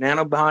have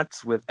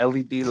nanobots with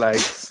LED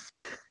lights.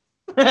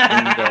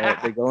 And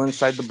they go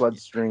inside the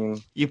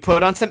bloodstream. You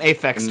put on some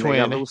Aphex Twin. They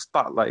got little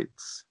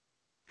spotlights.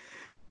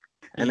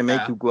 And they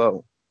make you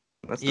glow.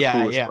 That's the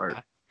coolest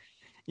part.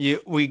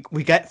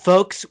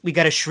 We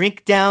got to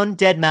shrink down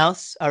Dead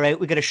Mouse. All right,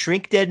 we got to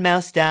shrink Dead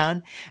Mouse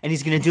down, and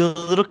he's gonna do a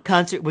little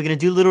concert. We're gonna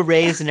do little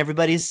rays in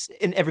everybody's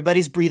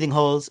breathing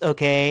holes.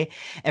 Okay,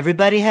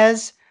 everybody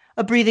has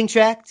a breathing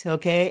tract.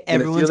 Okay,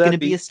 everyone's gonna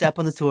be a step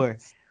on the tour.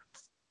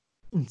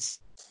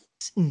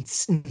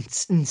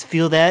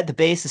 Feel that the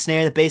bass, the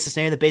snare, the bass, the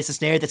snare, the bass, the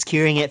snare. That's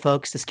curing it,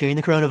 folks. That's curing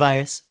the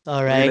coronavirus.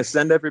 All right. We're gonna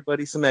send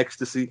everybody some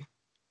ecstasy.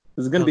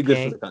 This is gonna be good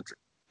for the country.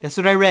 That's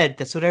what I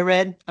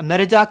read. I'm not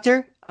a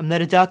doctor,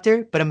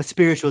 but I'm a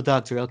spiritual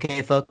doctor,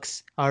 okay,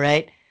 folks? All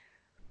right?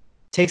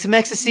 Take some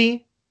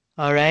ecstasy,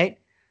 all right?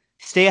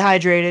 Stay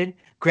hydrated.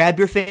 Grab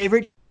your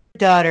favorite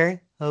daughter,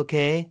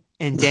 okay?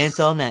 And dance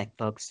all night,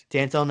 folks.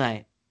 Dance all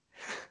night.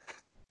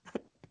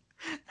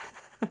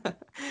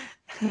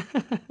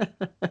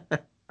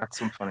 That's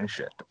some funny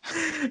shit.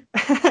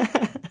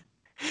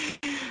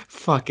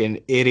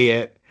 Fucking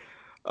idiot.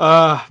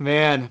 Oh,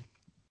 man.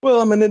 Well,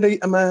 I'm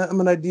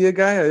an idea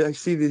guy. I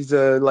see these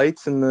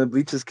lights and the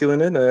bleach is killing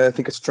it. I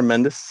think it's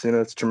tremendous.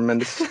 It's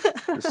tremendous.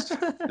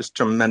 just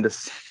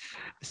tremendous.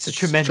 It's a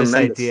tremendous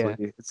idea.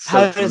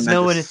 How does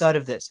no one have thought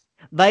of this?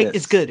 Light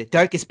is good.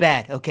 Dark is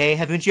bad. Okay.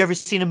 Haven't you ever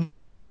seen a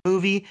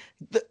movie?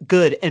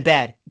 Good and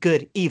bad.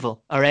 Good,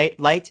 evil. All right.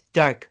 Light,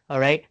 dark. All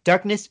right.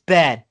 Darkness,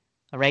 bad.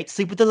 All right.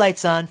 Sleep with the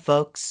lights on,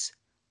 folks.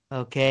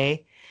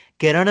 Okay.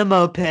 Get on a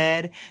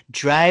moped,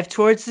 drive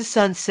towards the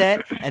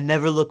sunset, and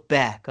never look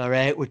back, all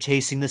right? We're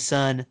chasing the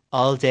sun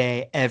all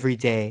day, every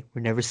day.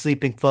 We're never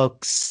sleeping,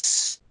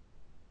 folks.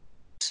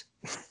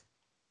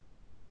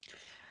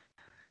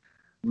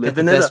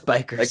 Living it up.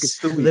 Bikers. Like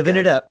it's living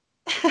it up.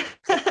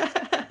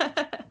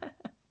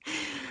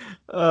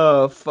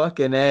 Oh,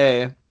 fucking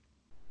A.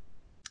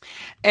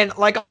 And,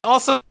 like,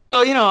 also,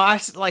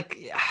 I like,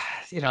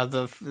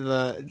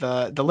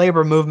 the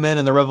labor movement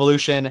and the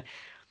revolution.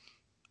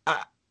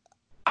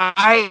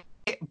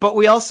 But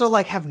we also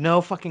like have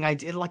no fucking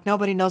idea. Like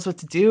nobody knows what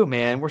to do,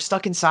 man. We're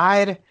stuck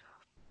inside.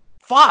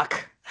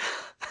 Fuck.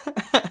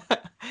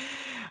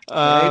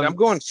 I'm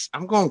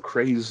going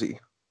crazy.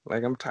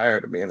 Like I'm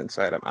tired of being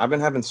inside. I've been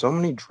having so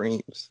many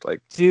dreams.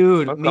 Like,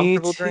 dude, me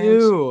too.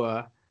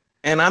 Dreams.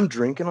 And I'm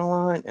drinking a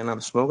lot, and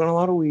I'm smoking a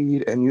lot of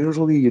weed. And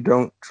usually, you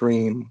don't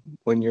dream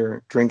when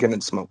you're drinking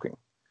and smoking.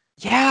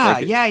 Yeah,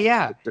 like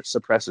it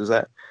suppresses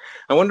that.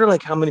 I wonder,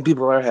 like, how many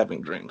people are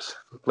having dreams.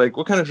 Like,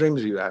 what kind of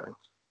dreams are you having?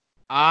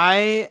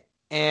 I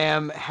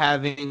am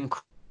having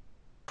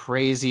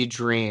crazy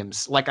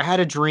dreams. Like I had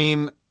a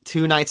dream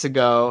 2 nights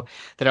ago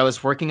that I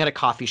was working at a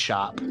coffee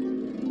shop.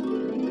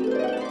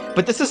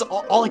 But this is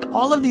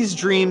all of these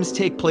dreams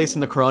take place in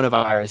the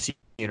coronavirus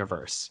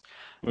universe,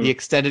 the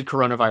extended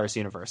coronavirus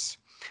universe.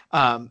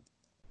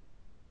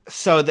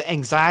 So the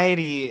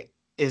anxiety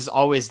is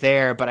always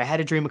there, but I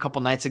had a dream a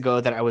couple nights ago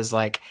that I was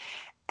like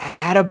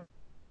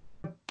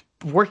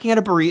working as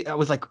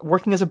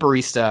a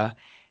barista,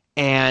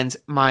 and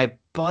my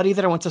buddy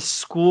that I went to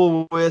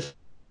school with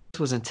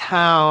was in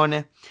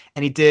town,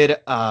 and he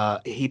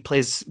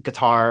plays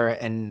guitar,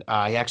 and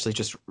he actually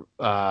just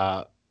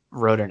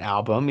wrote an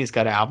album. He's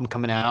got an album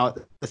coming out.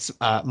 It's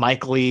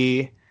Mike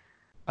Lee,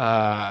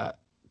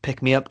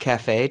 Pick Me Up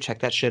Cafe.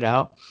 Check that shit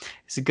out.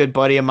 He's a good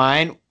buddy of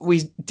mine.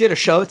 We did a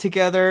show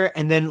together,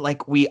 and then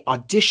like we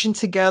auditioned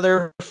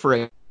together for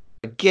a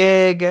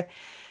gig,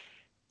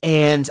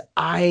 and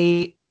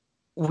I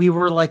we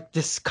were like,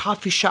 this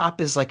coffee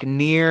shop is like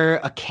near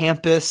a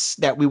campus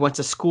that we went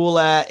to school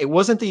at. It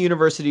wasn't the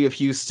University of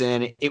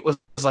Houston. It was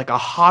like a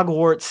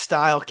Hogwarts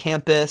style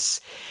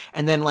campus.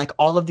 And then like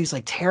all of these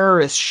like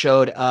terrorists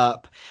showed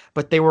up,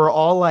 but they were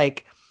all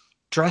like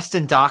dressed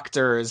in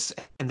doctors,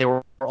 and they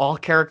were all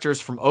characters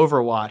from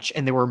Overwatch,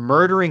 and they were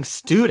murdering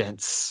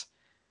students.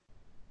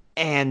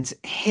 And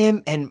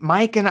him and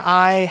Mike and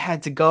I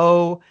had to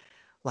go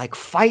like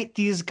fight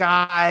these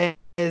guys,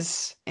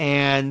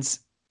 and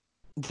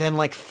then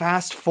like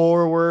fast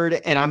forward,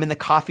 and I'm in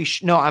the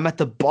no, I'm at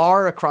the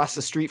bar across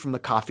the street from the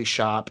coffee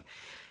shop,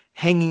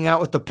 hanging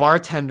out with the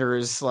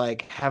bartenders,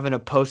 like having a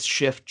post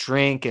shift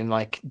drink and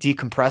like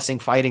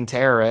decompressing, fighting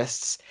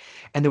terrorists.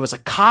 And there was a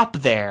cop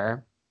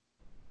there,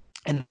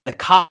 and the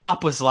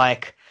cop was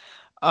like,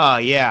 "Oh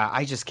yeah,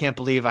 I just can't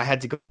believe I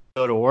had to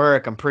go to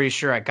work. I'm pretty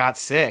sure I got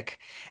sick."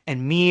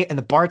 And me and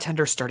the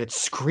bartender started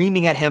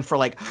screaming at him for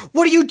like,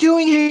 "What are you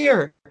doing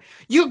here?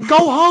 You go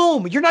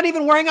home. You're not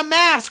even wearing a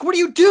mask. What are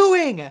you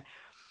doing?"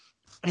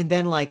 And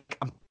then like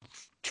I'm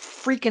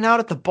freaking out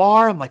at the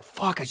bar. I'm like,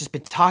 "Fuck, I just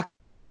been talking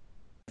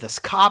to this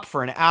cop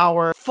for an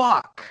hour.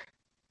 Fuck.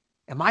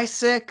 Am I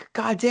sick?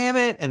 God damn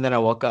it." And then I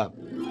woke up.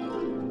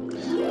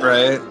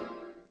 Right.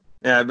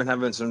 Yeah, I've been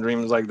having some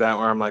dreams like that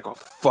where I'm like, "Oh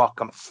fuck,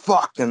 I'm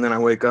fucked," and then I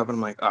wake up and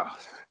I'm like, "Oh,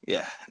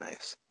 yeah,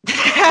 nice."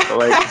 But,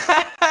 like,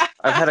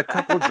 I've had a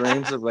couple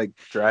dreams of like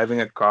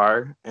driving a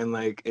car, and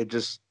like it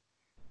just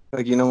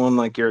like, you know, when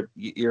like you're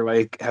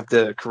like have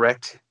to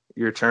correct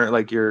your turn,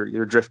 like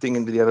you're drifting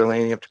into the other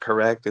lane, you have to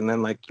correct, and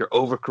then like you're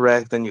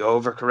overcorrect, then you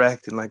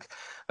overcorrect, and like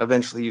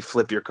eventually you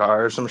flip your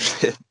car or some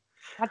shit.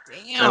 God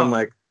damn. And I'm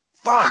like,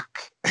 fuck.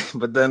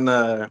 But then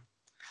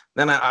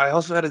I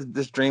also had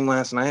this dream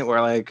last night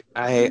where like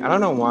I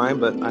don't know why,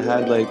 but I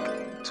had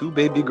like 2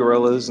 baby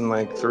gorillas and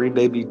like 3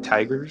 baby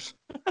tigers.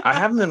 I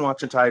haven't been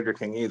watching Tiger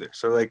King either,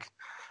 so like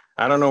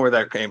I don't know where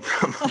that came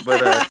from.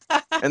 But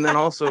and then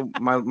also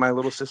my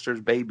little sister's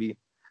baby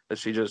that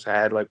she just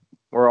had, like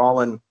we're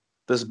all in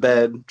this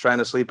bed trying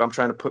to sleep. I'm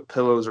trying to put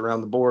pillows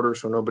around the border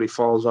so nobody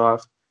falls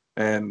off.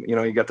 And you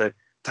know, you got the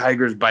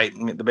tigers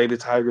biting me, the baby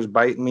tigers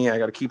biting me. I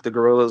got to keep the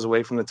gorillas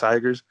away from the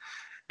tigers.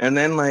 And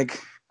then like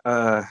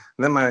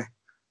then my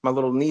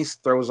little niece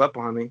throws up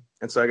on me,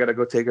 and so I got to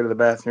go take her to the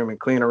bathroom and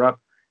clean her up.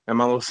 And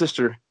my little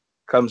sister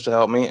comes to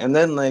help me. And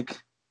then like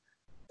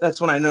that's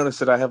when I noticed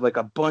that I have like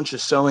a bunch of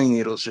sewing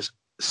needles just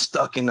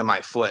stuck into my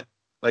foot,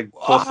 like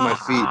both my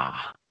feet,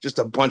 just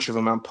a bunch of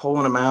them. I'm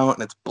pulling them out,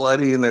 and it's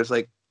bloody, and there's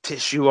like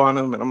tissue on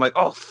them, and I'm like,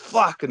 "Oh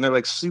fuck!" And they're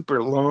like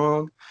super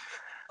long.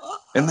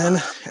 And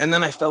then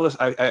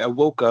I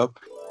woke up,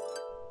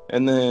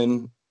 and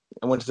then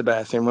I went to the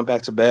bathroom, went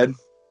back to bed.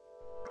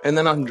 And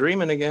then I'm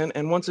dreaming again,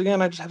 and once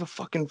again, I just have a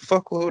fucking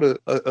fuckload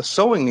of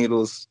sewing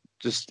needles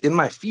just in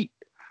my feet.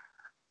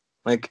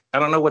 Like, I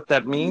don't know what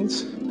that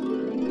means,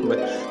 but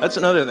that's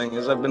another thing,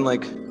 is I've been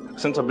like,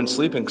 since I've been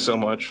sleeping so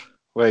much,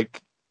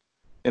 like,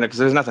 you know, because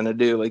there's nothing to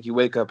do. Like, you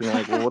wake up and you're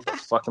like, well, what the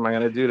fuck am I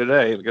gonna do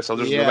today? I guess I'll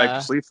just go back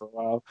to sleep for a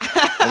while.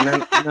 And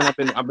then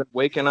I've been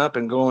waking up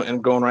and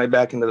going right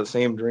back into the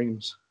same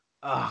dreams.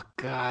 Oh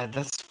god,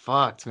 that's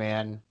fucked,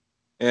 man.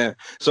 Yeah.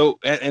 So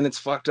and it's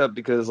fucked up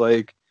because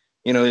like,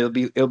 you know,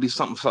 it'll be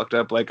something fucked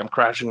up, like I'm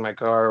crashing my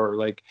car, or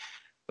like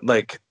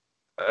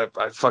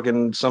I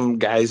fucking some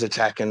guy's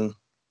attacking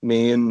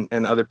me and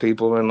other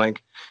people, and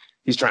like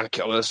he's trying to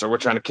kill us, or we're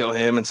trying to kill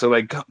him. And so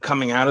like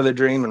coming out of the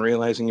dream and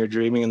realizing you're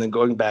dreaming, and then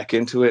going back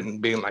into it and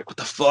being like, what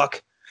the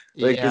fuck?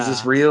 Like, is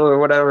this real or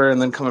whatever?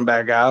 And then coming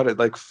back out, it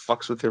like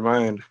fucks with your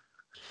mind.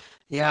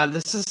 Yeah,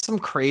 this is some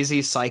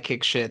crazy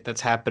psychic shit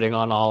that's happening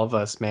on all of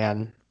us,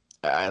 man.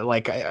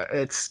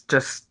 It's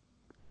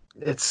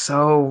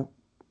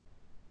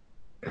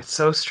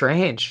so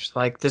strange.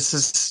 Like, this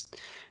is,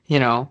 you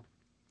know,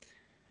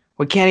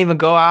 we can't even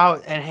go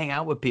out and hang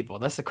out with people.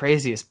 That's the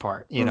craziest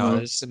part. You know,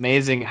 it's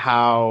amazing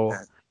how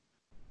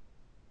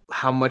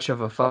much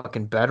of a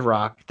fucking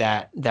bedrock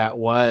that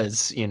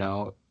was, you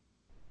know.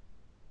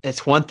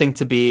 It's one thing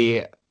to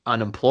be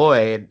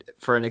unemployed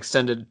for an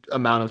extended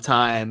amount of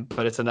time,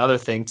 but it's another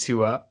thing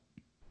to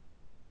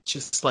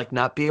just like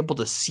not be able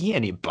to see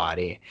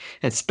anybody,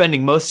 and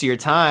spending most of your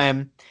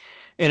time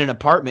in an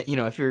apartment. You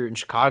know, if you're in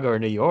Chicago or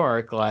New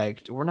York,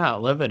 like, we're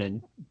not living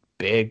in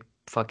big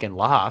fucking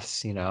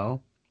lofts, you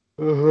know.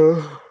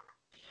 Pretty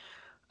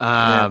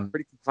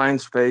confined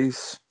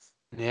space.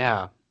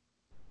 Yeah.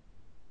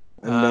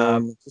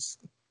 And just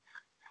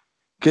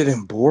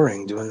getting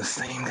boring doing the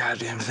same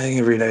goddamn thing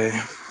every day.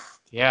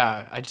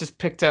 Yeah, I just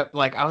picked up,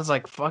 like, I was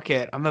like, fuck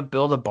it, I'm gonna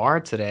build a bar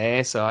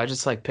today. So I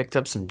just like picked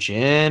up some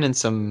gin and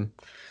some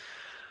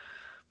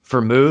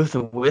vermouth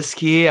and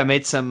whiskey. I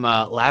made some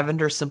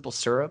lavender simple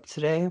syrup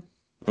today.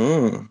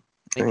 Nice.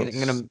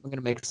 I'm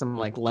gonna make some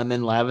like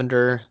lemon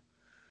lavender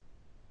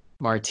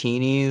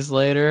martinis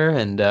later,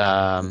 and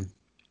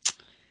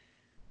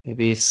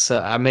maybe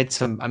I made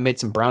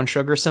some brown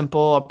sugar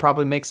simple. I'll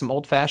probably make some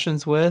old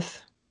fashions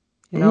with.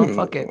 You know,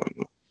 fuck it.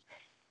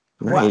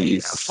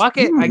 Nice. Fuck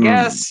it, I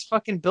guess.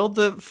 Fucking build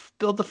the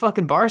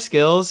fucking bar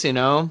skills, you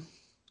know.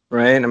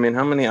 Right. I mean,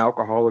 how many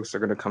alcoholics are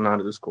going to come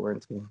out of this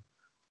quarantine?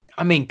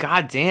 I mean,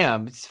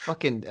 goddamn, it's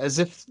fucking as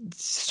if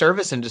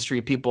service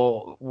industry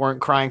people weren't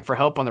crying for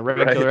help on the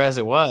regular as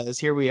it was.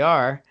 Here we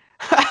are.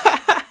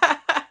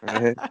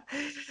 Right.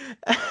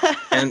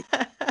 And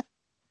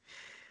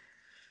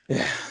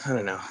yeah, I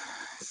don't know.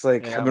 It's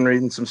like I've been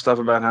reading some stuff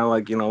about how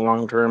like,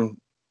 long term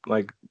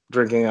like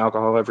drinking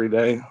alcohol every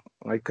day,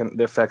 like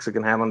the effects it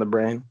can have on the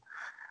brain.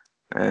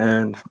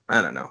 And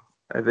I don't know.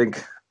 I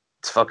think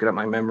it's fucking up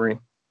my memory.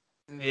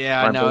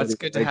 Yeah, no, it's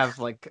good to have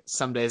like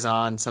some days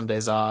on, some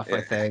days off,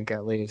 I think,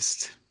 at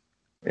least.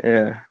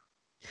 Yeah.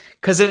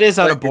 Because it is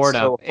out of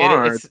boredom. It's so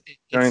hard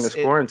during this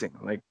quarantine.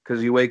 Like,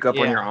 because you wake up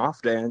on your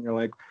off day and you're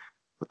like,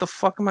 what the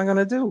fuck am I going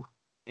to do?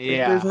 Yeah.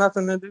 Like, there's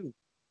nothing to do.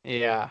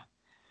 Yeah.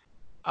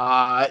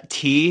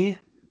 Tea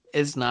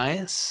is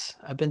nice.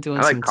 I've been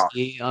doing some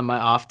tea on my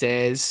off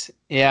days.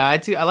 Yeah, I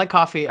do. I like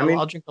coffee.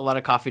 I'll drink a lot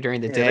of coffee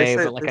during the day,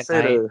 but like at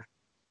night.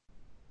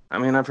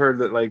 I've heard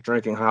that like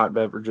drinking hot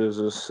beverages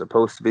is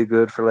supposed to be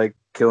good for like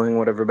killing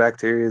whatever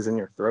bacteria is in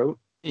your throat.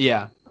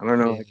 Yeah. I don't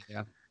know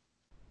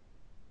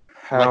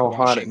how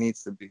hot it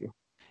needs to be.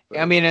 But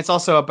I mean, it's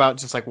also about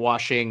just like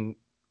washing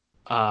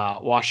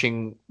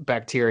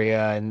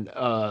bacteria and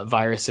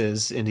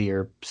viruses into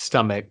your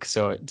stomach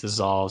so it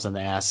dissolves in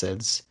the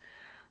acids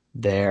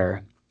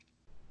there.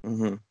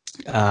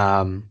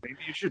 Mm-hmm. Maybe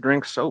you should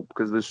drink soap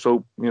because the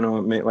soap,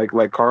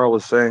 like Carl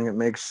was saying, it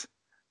makes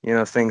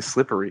things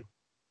slippery.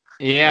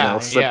 Yeah,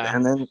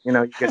 and then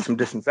you get some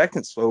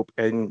disinfectant soap,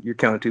 and you're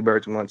killing two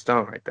birds with one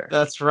stone right there.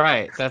 That's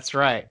right. That's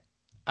right.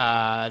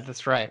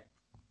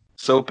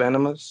 Soap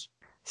enemas.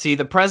 See,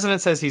 the president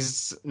says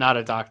he's not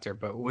a doctor,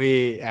 but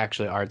we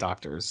actually are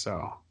doctors.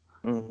 So,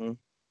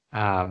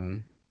 yeah.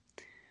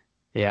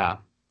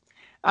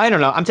 I don't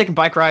know. I'm taking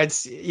bike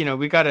rides.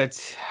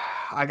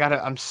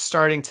 I'm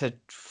starting to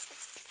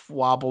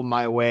wobble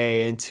my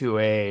way into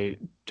a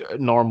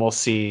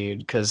normalcy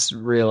because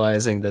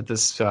realizing that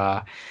this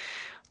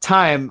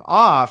time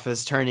off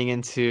is turning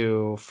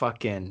into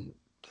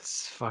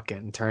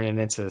turning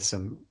into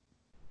some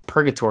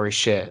purgatory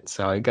shit.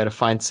 So I got to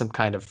find some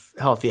kind of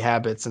healthy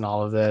habits and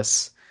all of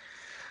this.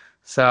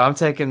 So I'm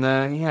taking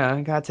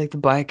I gotta take the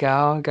bike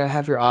out. I gotta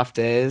have your off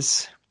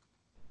days.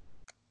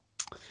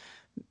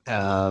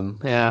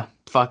 Fuck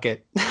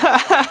it.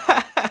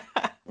 I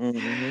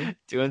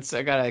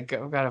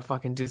gotta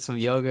fucking do some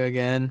yoga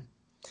again.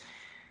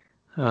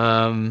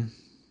 Yeah,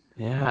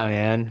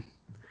 man.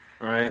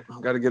 All right, I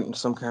got to get into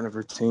some kind of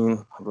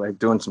routine, like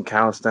doing some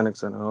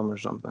calisthenics at home or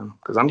something,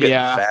 because I'm getting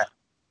fat.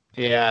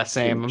 Yeah,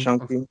 same. I'm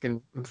chunky.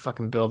 I'm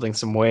fucking building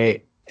some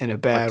weight in a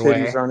bad My way.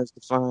 titties aren't as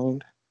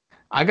defined.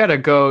 I gotta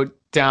go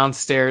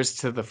downstairs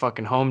to the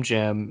fucking home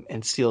gym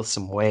and steal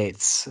some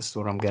weights. That's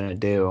what I'm gonna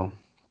do.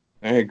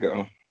 There you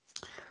go.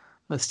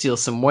 Let's steal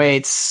some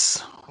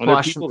weights. Are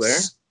there people there?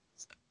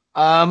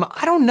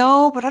 I don't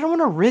know, but I don't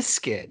want to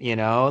risk it.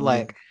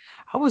 Like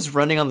I was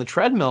running on the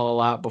treadmill a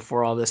lot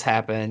before all this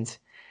happened.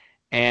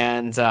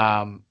 And,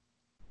 some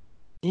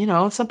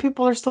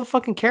people are still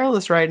fucking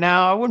careless right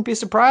now. I wouldn't be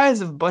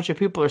surprised if a bunch of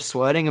people are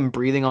sweating and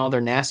breathing all their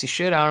nasty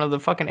shit out of the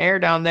fucking air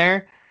down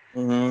there.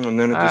 Mm-hmm. And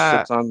then it just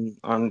sits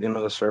on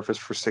the surface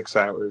for 6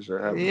 hours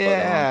or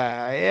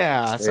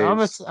yeah. So I'm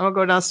gonna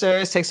go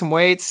downstairs, take some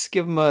weights,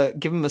 give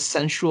them a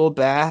sensual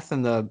bath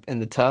in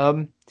the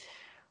tub,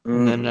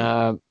 and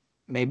then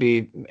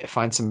maybe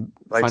find some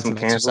exercise.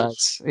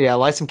 Candles. Yeah,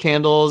 light some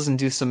candles and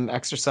do some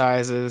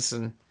exercises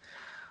and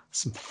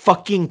some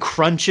fucking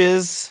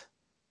crunches.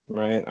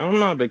 Right. I'm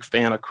not a big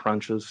fan of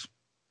crunches.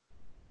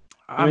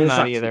 I'm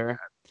not either.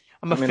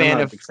 I'm a fan I'm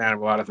not of a big fan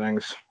of a lot of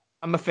things.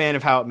 I'm a fan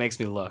of how it makes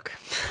me look.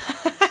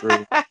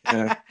 True.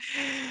 Yeah.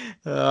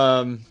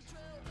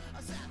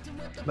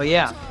 But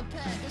yeah,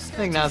 I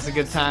think now's a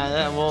good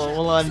time.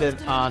 We'll end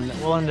it on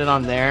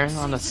there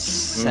on a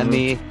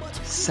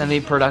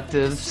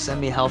semi-productive,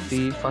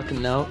 semi-healthy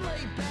fucking note.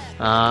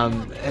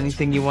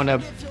 Anything you want to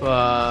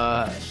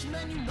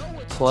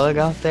plug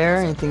out there?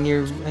 Anything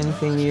you're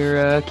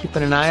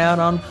keeping an eye out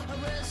on?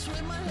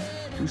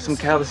 Do some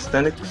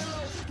calisthenics.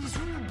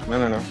 I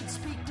don't know.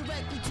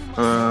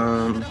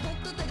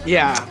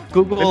 Yeah,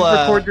 Google. Maybe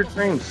record your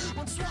dreams.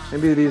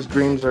 Maybe these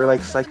dreams are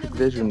like psychic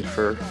visions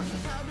for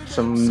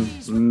some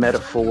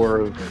metaphor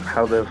of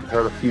how the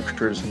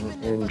future is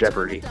in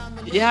jeopardy.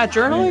 Yeah,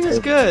 journaling is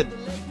good.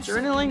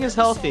 Journaling is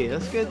healthy.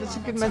 That's good. That's a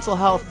good mental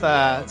health.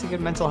 It's a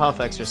good mental health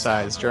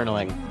exercise.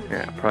 Journaling.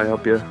 Yeah, probably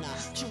help you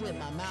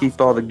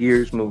keep all the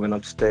gears moving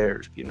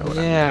upstairs. You know what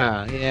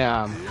I mean?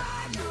 Yeah.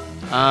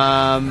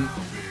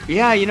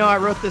 I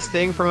wrote this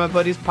thing for my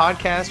buddy's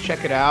podcast.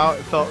 Check it out.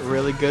 It felt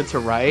really good to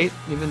write,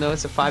 even though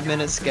it's a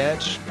 5-minute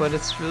sketch, but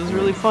it was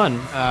really fun.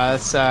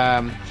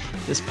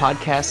 This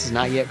podcast is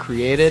not yet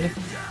created.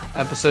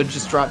 Episode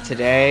just dropped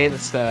today.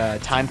 That's the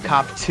Time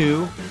Cop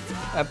 2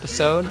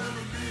 episode.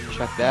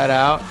 Check that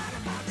out.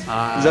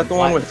 Is that the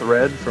one with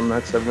Red from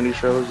that 70s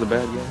show is the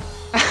bad guy?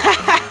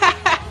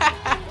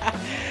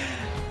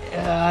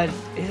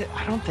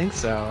 I don't think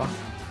so.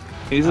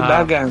 He's a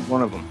bad guy in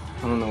one of them.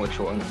 I don't know which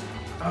one.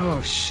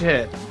 Oh,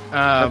 shit.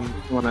 That's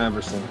the one I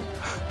ever seen.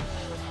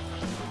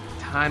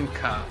 Time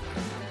Cop.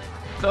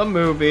 The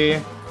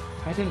movie.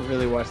 I didn't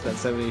really watch that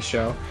 70s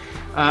show.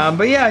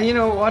 But yeah,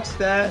 watch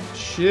that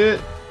shit.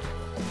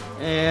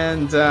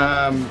 And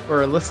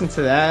or listen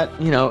to that.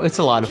 It's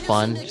a lot of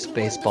fun. Just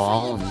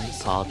baseball and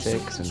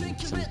politics and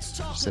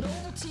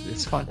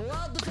it's fun.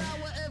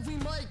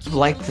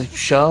 Like the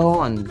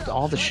show and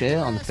all the shit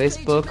on the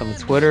Facebook, on the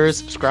Twitter.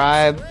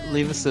 Subscribe.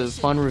 Leave us a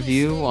fun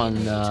review on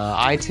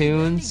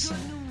iTunes.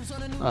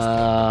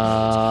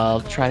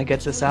 I'll try to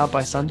get this out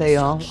by Sunday,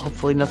 y'all.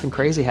 Hopefully nothing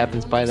crazy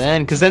happens by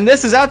then, because then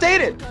this is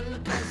outdated.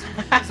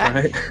 All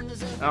right.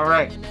 All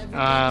right.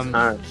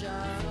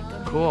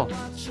 Cool.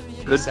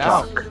 Good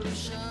talk.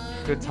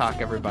 Good talk,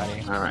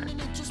 everybody. All right.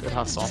 Good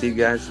hustle. See you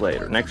guys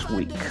later next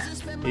week.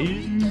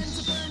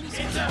 Peace.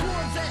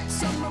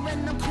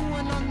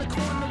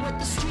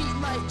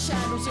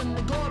 Shadows in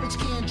the garbage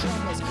can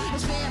drummers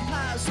as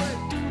vampires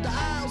lurk through the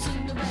aisles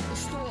in the record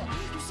store.